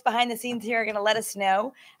folks behind the scenes here are going to let us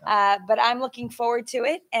know. But I'm looking forward to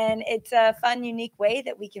it, and it's a fun, unique way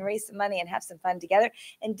that we can raise some money and have some fun together.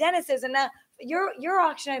 And Dennis, there's enough. Your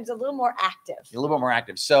auction item is a little more active. A little bit more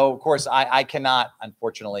active. So, of course, I cannot,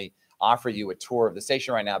 unfortunately, offer you a tour of the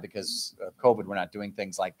station right now because of COVID. We're not doing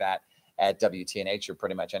things like that at WTNH or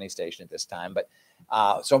pretty much any station at this time. But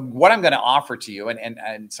so what I'm going to offer to you,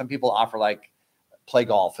 and some people offer like play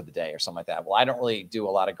golf for the day or something like that. Well, I don't really do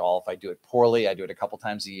a lot of golf. I do it poorly. I do it a couple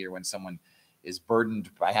times a year when someone is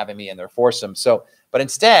burdened by having me in their foursome. So, but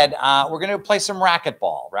instead, we're going to play some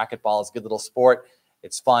racquetball. Racquetball is a good little sport.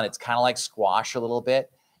 It's fun. It's kind of like squash a little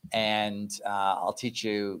bit. And I'll teach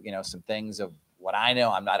you, some things of what I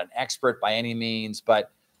know. I'm not an expert by any means,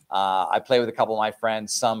 but I play with a couple of my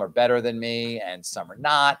friends. Some are better than me and some are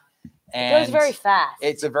not. And it goes very fast.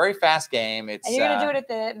 It's a very fast game. And you're going to do it at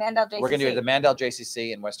the Mandel JCC. We're going to do it at the Mandel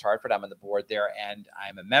JCC in West Hartford. I'm on the board there, and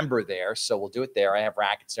I'm a member there. So we'll do it there. I have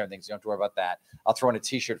rackets and everything, so you don't have to worry about that. I'll throw in a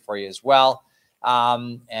T-shirt for you as well.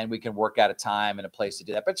 And we can work out a time and a place to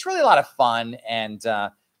do that. But it's really a lot of fun. And,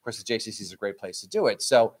 of course, the JCC is a great place to do it.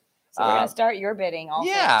 So we're going to start your bidding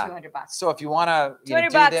also at $200. So if you want to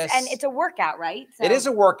 $200, this, and it's a workout, right? So. It is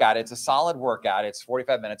a workout. It's a solid workout. It's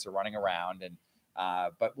 45 minutes of running around, and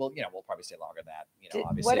but we'll probably stay longer than that.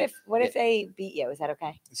 Obviously. What if they beat you? Is that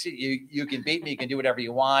okay? See, you can beat me. You can do whatever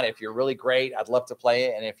you want. If you're really great, I'd love to play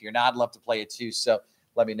it, and if you're not, I'd love to play it too. So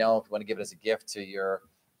let me know if you want to give it as a gift to your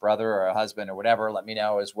brother or a husband or whatever. Let me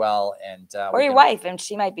know as well, and or your wife, and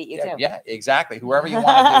she might beat you too. Yeah, exactly. Whoever you want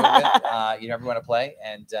to do it with, whoever you want to play,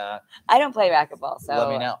 and I don't play racquetball, so let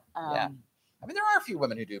me know. Yeah, I mean there are a few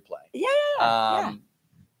women who do play. Yeah.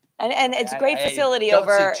 And it's a great facility. I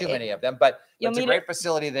don't see too many of them, but it's a great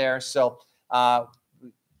facility there. So, and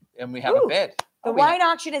we have a bid. The wine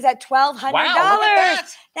auction is at $1,200. Wow,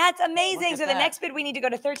 That's amazing. So the next bid we need to go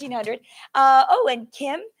to $1,300. And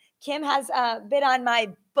Kim has bid on my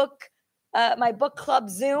book club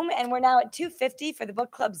Zoom, and we're now at $250 for the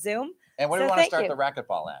book club Zoom. And what do we want to start the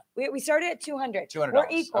racquetball at? We started at $200. $200. We're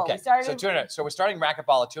equal. Okay. So $200. So we're starting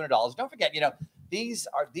racquetball at $200. Don't forget, these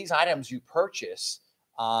items you purchase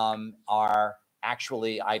are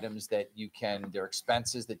actually items that they're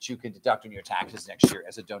expenses that you can deduct on your taxes next year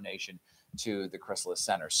as a donation to the Chrysalis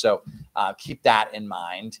Center. So keep that in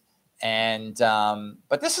mind. And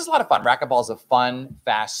but this is a lot of fun. Racquetball is a fun,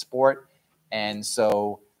 fast sport, and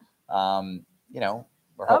so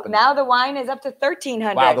we're hoping. Now the wine is up to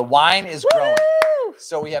 $1,300. Wow, the wine is growing.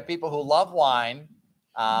 So we have people who love wine,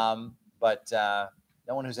 but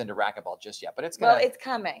no one who's into racquetball just yet. But it's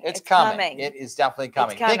coming. It's coming. It is definitely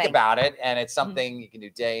coming. Think about it, and it's something you can do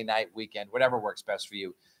day, night, weekend, whatever works best for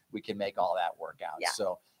you. We can make all that work out. Yeah,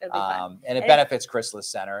 so, and it benefits Chrysalis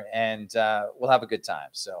Center, and we'll have a good time.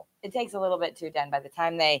 So it takes a little bit too, Dan. By the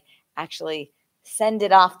time they actually send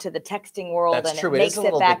it off to the texting world, that's and true. It makes it is a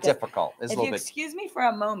little bit difficult. If you excuse me for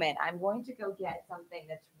a moment, I'm going to go get something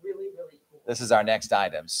that's really, really cool. This is our next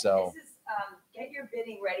item. So this is, get your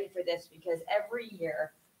bidding ready for this, because every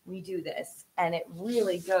year we do this, and it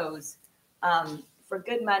really goes for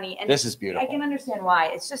good money. And this is beautiful. I can understand why.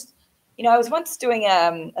 It's just, I was once doing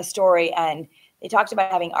a story, and they talked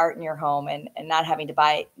about having art in your home and not having to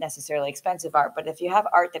buy necessarily expensive art. But if you have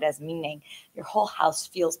art that has meaning, your whole house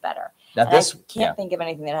feels better. Now I can't think of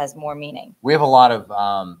anything that has more meaning. We have a lot of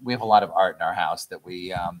art in our house that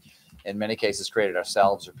we, in many cases, created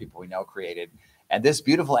ourselves or people we know created. And this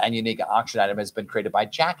beautiful and unique auction item has been created by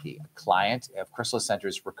Jackie, a client of Chrysalis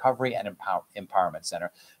Center's Recovery and Empowerment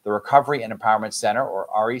Center. The Recovery and Empowerment Center, or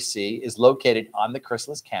REC, is located on the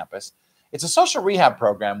Chrysalis campus. It's a social rehab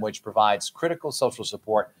program which provides critical social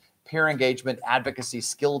support, peer engagement, advocacy,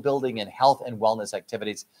 skill building, and health and wellness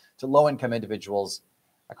activities to low-income individuals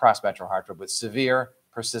across Metro Hartford with severe,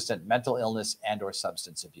 persistent mental illness and or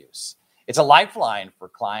substance abuse. It's a lifeline for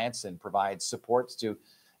clients and provides supports to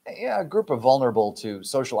a group of vulnerable to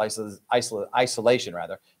social isolation,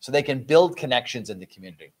 so they can build connections in the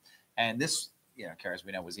community. And this, Kara, as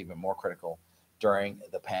we know, was even more critical during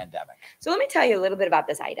the pandemic. So let me tell you a little bit about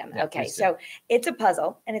this item. Yeah, okay, so it's a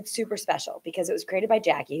puzzle and it's super special because it was created by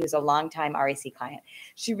Jackie, who's a longtime REC client.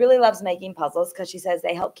 She really loves making puzzles because she says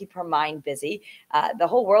they help keep her mind busy. The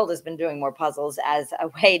whole world has been doing more puzzles as a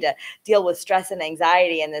way to deal with stress and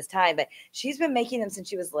anxiety in this time, but she's been making them since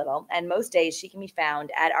she was little, and most days she can be found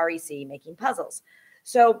at REC making puzzles.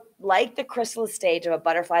 So like the chrysalis stage of a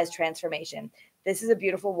butterfly's transformation, this is a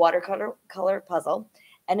beautiful watercolor puzzle.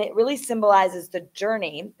 And it really symbolizes the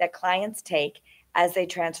journey that clients take as they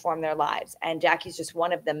transform their lives. And Jackie's just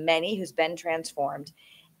one of the many who's been transformed.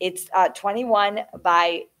 It's 21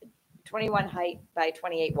 height by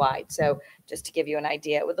 28 wide. So just to give you an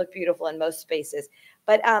idea, it would look beautiful in most spaces.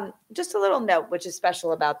 But just a little note, which is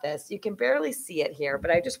special about this. You can barely see it here,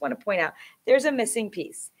 but I just want to point out there's a missing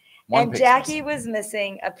piece. And Jackie was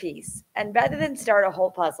missing a piece. And rather than start a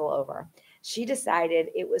whole puzzle over, she decided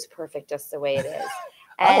it was perfect just the way it is.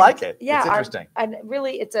 I like it. Yeah, it's interesting. And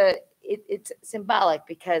really, it's symbolic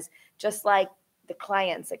because just like the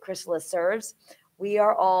clients that Chrysalis serves, we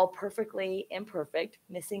are all perfectly imperfect,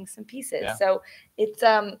 missing some pieces. Yeah. So it's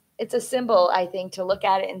a symbol, I think, to look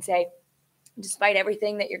at it and say, despite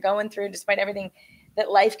everything that you're going through, despite everything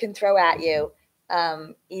that life can throw at you,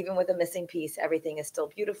 even with a missing piece, everything is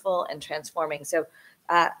still beautiful and transforming. So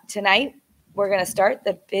tonight we're going to start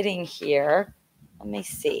the bidding here. Let me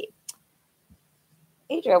see.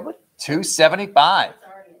 Adria, what? $275.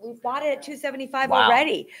 We've got it at $275 Wow.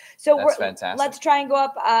 already. So That's fantastic. Let's try and go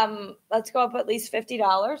up. Let's go up at least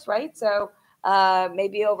 $50, right? So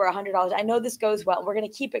maybe over $100. I know this goes well. We're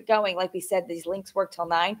going to keep it going. Like we said, these links work till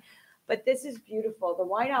 9. But this is beautiful. The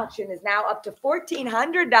wine auction is now up to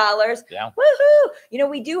 $1,400. Yeah. Woohoo!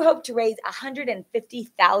 We do hope to raise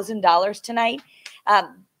 $150,000 tonight.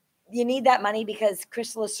 You need that money because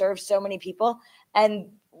Chrysalis serves so many people, and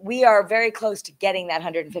we are very close to getting that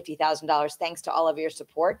 $150,000 thanks to all of your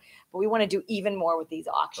support. But we want to do even more with these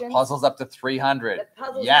auctions. The puzzle's up to $300. The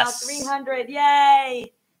puzzle's now $300.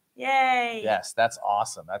 Yay! Yay! Yes, that's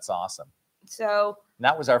awesome. That's awesome. So and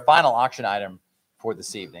that was our final auction item for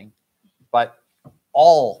this evening. But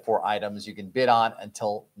all 4 items you can bid on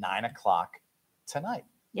until 9 o'clock tonight.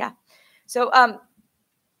 Yeah. So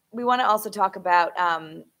we want to also talk about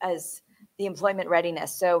as the employment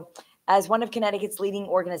readiness. So as one of Connecticut's leading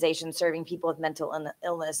organizations serving people with mental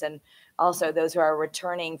illness and also those who are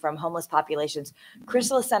returning from homeless populations,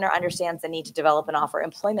 Chrysalis Center understands the need to develop and offer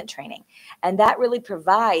employment training. And that really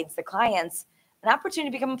provides the clients an opportunity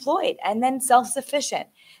to become employed and then self-sufficient.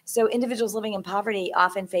 So individuals living in poverty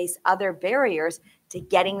often face other barriers to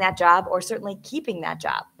getting that job or certainly keeping that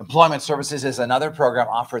job. Employment Services is another program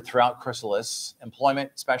offered throughout Chrysalis.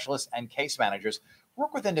 Employment specialists and case managers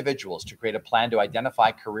work with individuals to create a plan to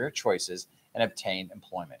identify career choices and obtain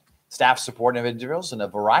employment. Staff support individuals in a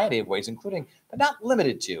variety of ways, including, but not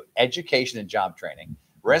limited to, education and job training,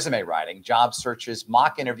 resume writing, job searches,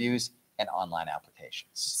 mock interviews, and online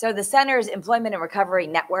applications. So the Center's Employment and Recovery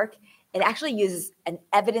Network, it actually uses an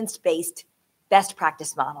evidence-based best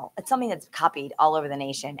practice model. It's something that's copied all over the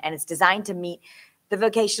nation, and it's designed to meet the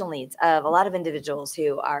vocational needs of a lot of individuals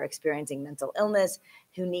who are experiencing mental illness,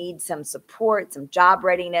 who need some support, some job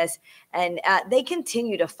readiness, and they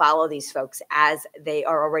continue to follow these folks as they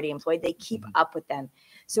are already employed. They keep up with them.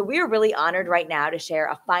 So we are really honored right now to share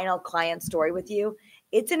a final client story with you.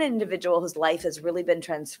 It's an individual whose life has really been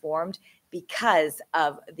transformed because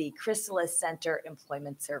of the Chrysalis Center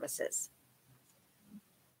Employment Services.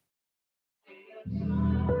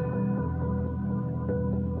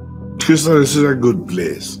 Chrysalis is a good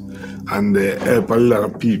place, and they help a lot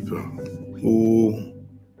of people who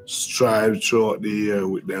strive throughout the year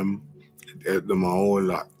with them. It helps them a whole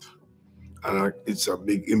lot, and it's a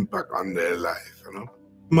big impact on their life,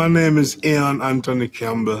 My name is Ian Anthony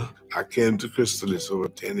Campbell. I came to Chrysalis over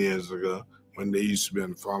 10 years ago when they used to be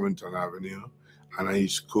on Farmington Avenue, and I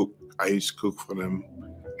used to cook for them.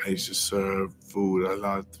 I used to serve food a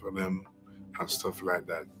lot for them and stuff like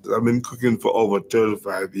that. I've been cooking for over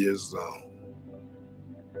 35 years now.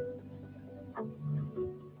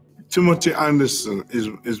 Timothy Anderson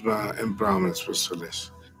is my empowerment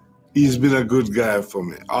specialist. He's been a good guy for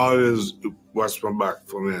me. Always watch my back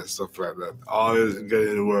for me and stuff like that. Always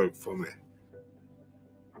getting work for me.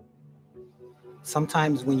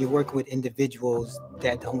 sometimes when you're working with individuals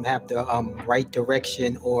that don't have the right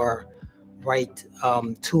direction or right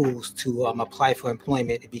tools to apply for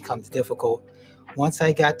employment, it becomes difficult. Once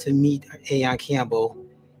I got to meet Aon Campbell,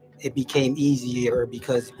 it became easier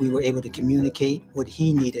because we were able to communicate what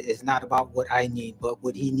he needed. It's not about what I need, but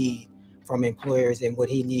what he needs from employers and what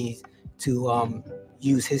he needs to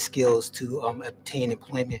use his skills to obtain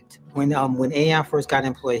employment. When Aon first got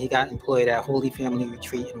employed, he got employed at Holy Family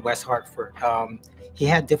Retreat in West Hartford. He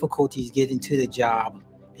had difficulties getting to the job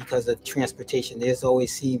because of transportation. There's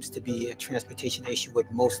always seems to be a transportation issue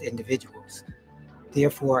with most individuals.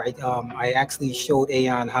 Therefore, I actually showed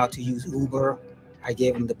Aon how to use Uber. I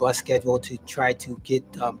gave him the bus schedule to try to get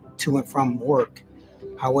to and from work.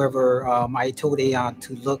 However, I told Aon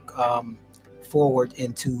to look forward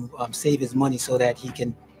and to save his money so that he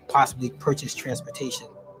can possibly purchase transportation.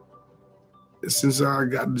 Since I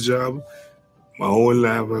got the job, my whole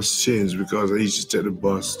life has changed because I used to take the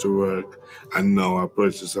bus to work, and now I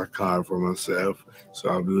purchase a car for myself. So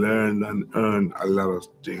I've learned and earned a lot of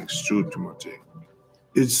things through Timothy.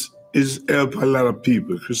 It's helped a lot of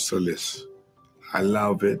people, Chrysalis. I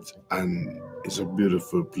love it, and it's a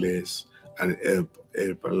beautiful place, and it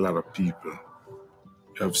help a lot of people.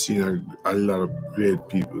 I've seen a lot of great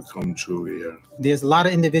people come through here. There's a lot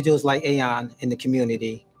of individuals like Aon in the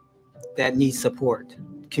community that need support.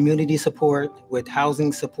 Community support, with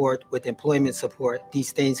housing support, with employment support.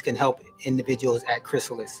 These things can help individuals at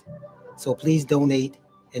Chrysalis. So please donate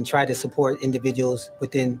and try to support individuals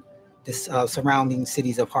within the surrounding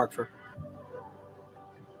cities of Hartford.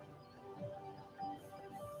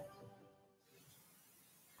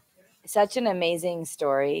 Such an amazing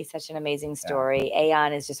story. Such an amazing story. Yeah.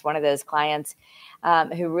 Aon is just one of those clients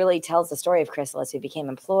who really tells the story of Chrysalis, who became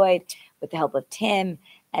employed with the help of Tim.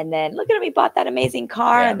 And then look at him, he bought that amazing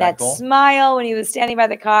car, and that cool? Smile when he was standing by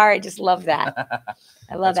the car. I just love that.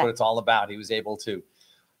 I love that. That's what it's all about. He was able to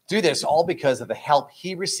do this all because of the help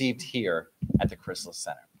he received here at the Chrysalis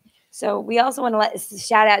Center. So we also want to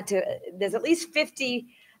shout out to, there's at least 50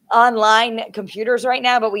 online computers right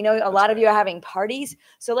now, but we know a lot of you are having parties.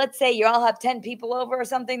 So let's say you all have 10 people over or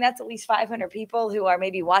something. That's at least 500 people who are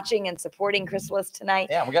maybe watching and supporting Chrysalis tonight.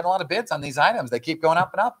 Yeah, we're getting a lot of bids on these items. They keep going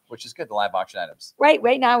up and up, which is good, the live auction items.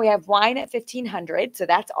 Right now we have wine at $1,500, so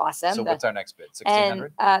that's awesome. So what's our next bid, $1,600?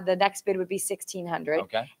 And the next bid would be $1,600.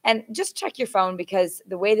 Okay. And just check your phone, because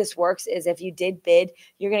the way this works is if you did bid,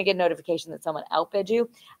 you're going to get a notification that someone outbid you.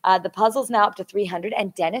 The puzzle's now up to $300,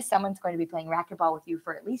 and Dennis, someone's going to be playing racquetball with you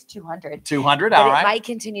for at least $200. $200, all right. It might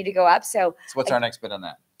continue to go up. So what's our next bid on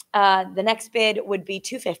that? The next bid would be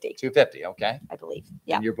 $250. $250, okay. I believe.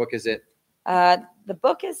 Yeah. And your book is it? The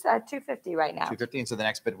book is $250 right now. $250, and so the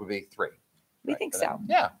next bid would be $300. We think so.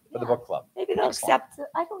 For the book club. Maybe they'll accept.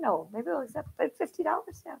 I don't know. Maybe they'll accept by $50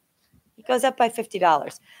 now. It goes up by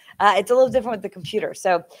 $50. It's a little different with the computer.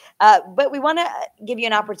 So, but we want to give you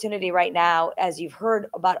an opportunity right now, as you've heard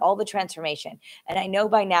about all the transformation. And I know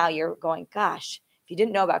by now you're going, gosh, if you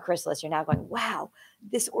didn't know about Chrysalis, you're now going, wow,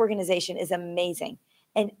 this organization is amazing.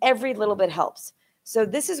 And every little bit helps. So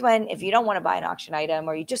this is when, if you don't want to buy an auction item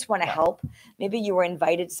or you just want to help, maybe you were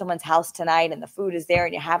invited to someone's house tonight and the food is there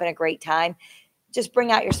and you're having a great time. Just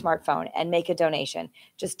bring out your smartphone and make a donation.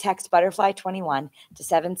 Just text Butterfly21 to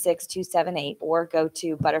 76278 or go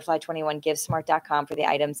to butterfly21givesmart.com for the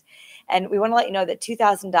items. And we want to let you know that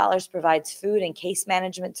 $2,000 provides food and case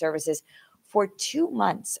management services for 2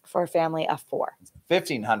 months for a family of 4.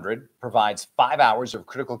 $1,500 provides 5 hours of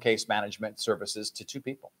critical case management services to 2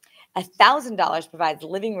 people. $1,000 provides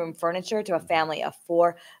living room furniture to a family of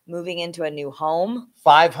 4 moving into a new home.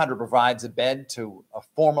 $500 provides a bed to a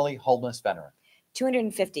formerly homeless veteran.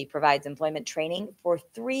 $250 provides employment training for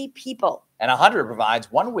 3 people. And $100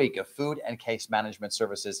 provides 1 week of food and case management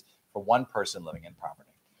services for 1 person living in poverty.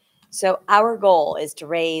 So our goal is to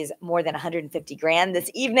raise more than $150,000 this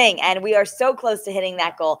evening, and we are so close to hitting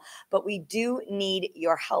that goal, but we do need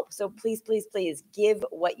your help. So please, please, please give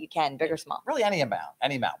what you can, big or small. Really any amount,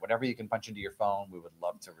 whatever you can punch into your phone, we would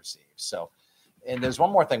love to receive. So, and there's one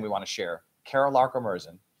more thing we want to share. Kara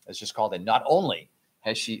Sundlun has just called in. Not only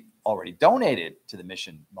has she already donated to the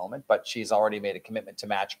Mission Moment, but she's already made a commitment to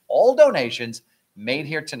match all donations made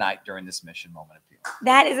here tonight during this Mission Moment appeal.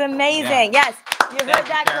 That is amazing. Yeah. Yes, you heard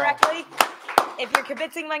that correctly. If you're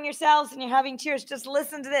kibitzing among yourselves and you're having tears, just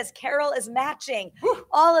listen to this. Carol is matching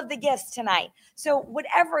all of the gifts tonight. So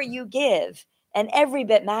whatever you give, and every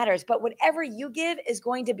bit matters, but whatever you give is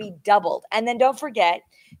going to be doubled. And then don't forget,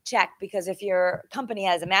 check, because if your company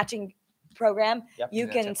has a matching program, you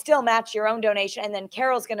can still match your own donation, and then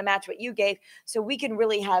Carol's going to match what you gave, so we can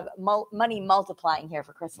really have money multiplying here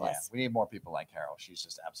for Chrysalis. Yeah, we need more people like Carol. She's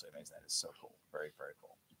just absolutely amazing. That is so cool. Very Very, very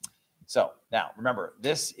cool. So now remember,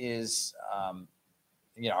 this is,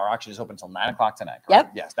 our auction is open until 9 o'clock tonight.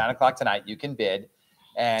 Correct? Yep. Yes, 9 o'clock tonight. You can bid.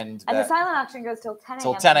 And the silent auction goes till 10 a.m.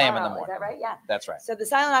 Till 10 a.m. in the tomorrow. morning. Is that right? Yeah. That's right. So the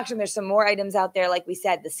silent auction, there's some more items out there. Like we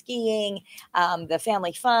said, the skiing, the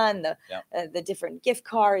family fun, the different gift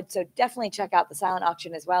cards. So definitely check out the silent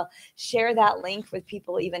auction as well. Share that link with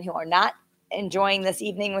people even who are not enjoying this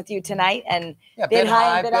evening with you tonight, and bid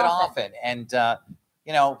high and bid often. And,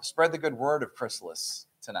 spread the good word of Chrysalis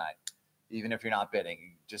tonight. Even if you're not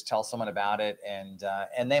bidding, just tell someone about it, and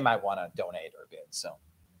they might want to donate or bid. So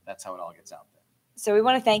that's how it all gets out there. So we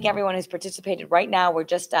want to thank everyone who's participated. Right now, we're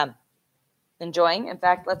just enjoying. In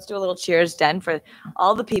fact, let's do a little cheers, Den, for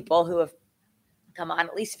all the people who have come on,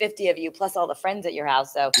 at least 50 of you, plus all the friends at your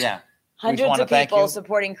house. So hundreds of people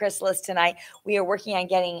supporting Chrysalis tonight. We are working on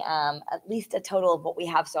getting at least a total of what we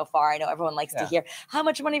have so far. I know everyone likes to hear how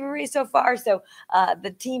much money we raised so far. So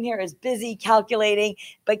the team here is busy calculating,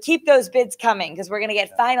 but keep those bids coming because we're going to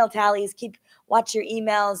get final tallies. Watch your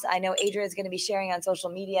emails. I know Adria is going to be sharing on social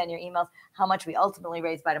media and your emails how much we ultimately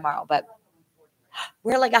raise by tomorrow. But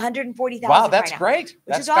we're like 140,000. Wow, that's great.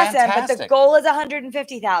 Which is awesome. But the goal is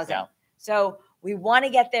 150,000. Yeah. So we want to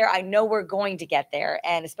get there. I know we're going to get there,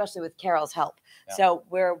 and especially with Carol's help. Yeah. So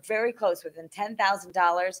we're very close, within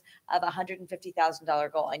 $10,000 of a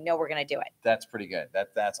 $150,000 goal. I know we're going to do it. That's pretty good.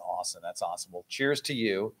 That's awesome. That's awesome. Well, cheers to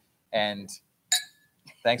you, and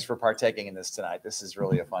thanks for partaking in this tonight. This is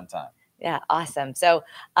really a fun time. Yeah, awesome. So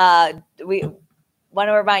we want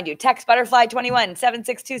to remind you, text Butterfly21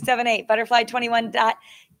 76278,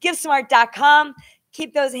 butterfly21.givesmart.com.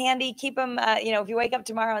 Keep those handy. Keep them, if you wake up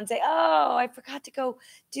tomorrow and say, oh, I forgot to go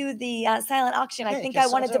do the silent auction. I think I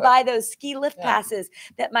wanted to buy those ski lift passes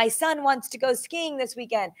that my son wants to go skiing this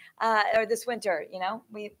weekend or this winter.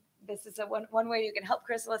 This is one way you can help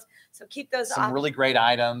Chrysalis. So keep those. Some really great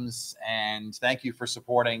items. And thank you for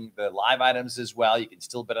supporting the live items as well. You can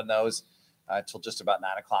still bid on those till just about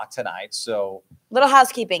 9 o'clock tonight. So little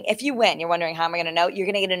housekeeping. If you win, you're wondering how am I going to know? You're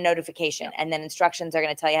going to get a notification, and then instructions are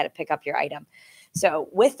going to tell you how to pick up your item. So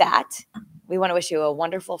with that, we want to wish you a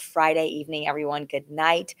wonderful Friday evening, everyone. Good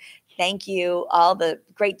night. Thank you, all the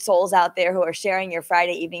great souls out there who are sharing your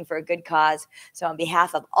Friday evening for a good cause. So on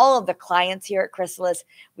behalf of all of the clients here at Chrysalis,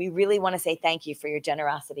 we really want to say thank you for your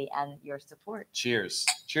generosity and your support. Cheers.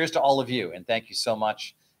 Cheers to all of you, and thank you so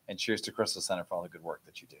much. And cheers to Chrysalis Center for all the good work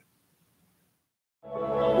that you do.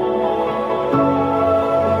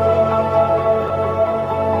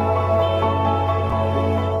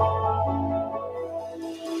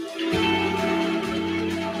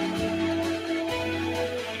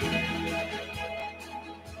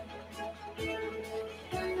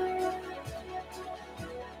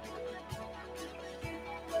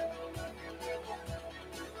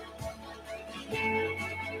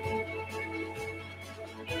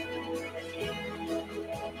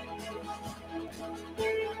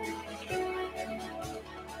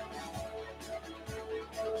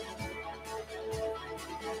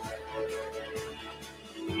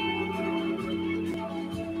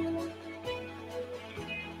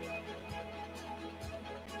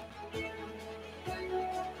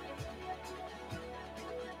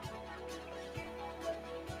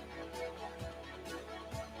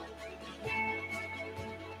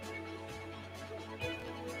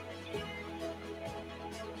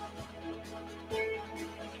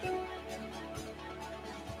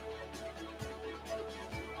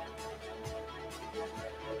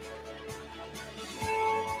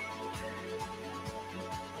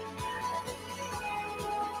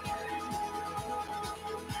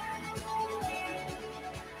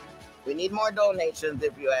 We need more donations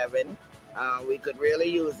if you have any. We could really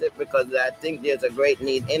use it because I think there's a great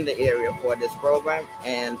need in the area for this program,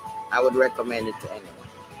 and I would recommend it to anyone.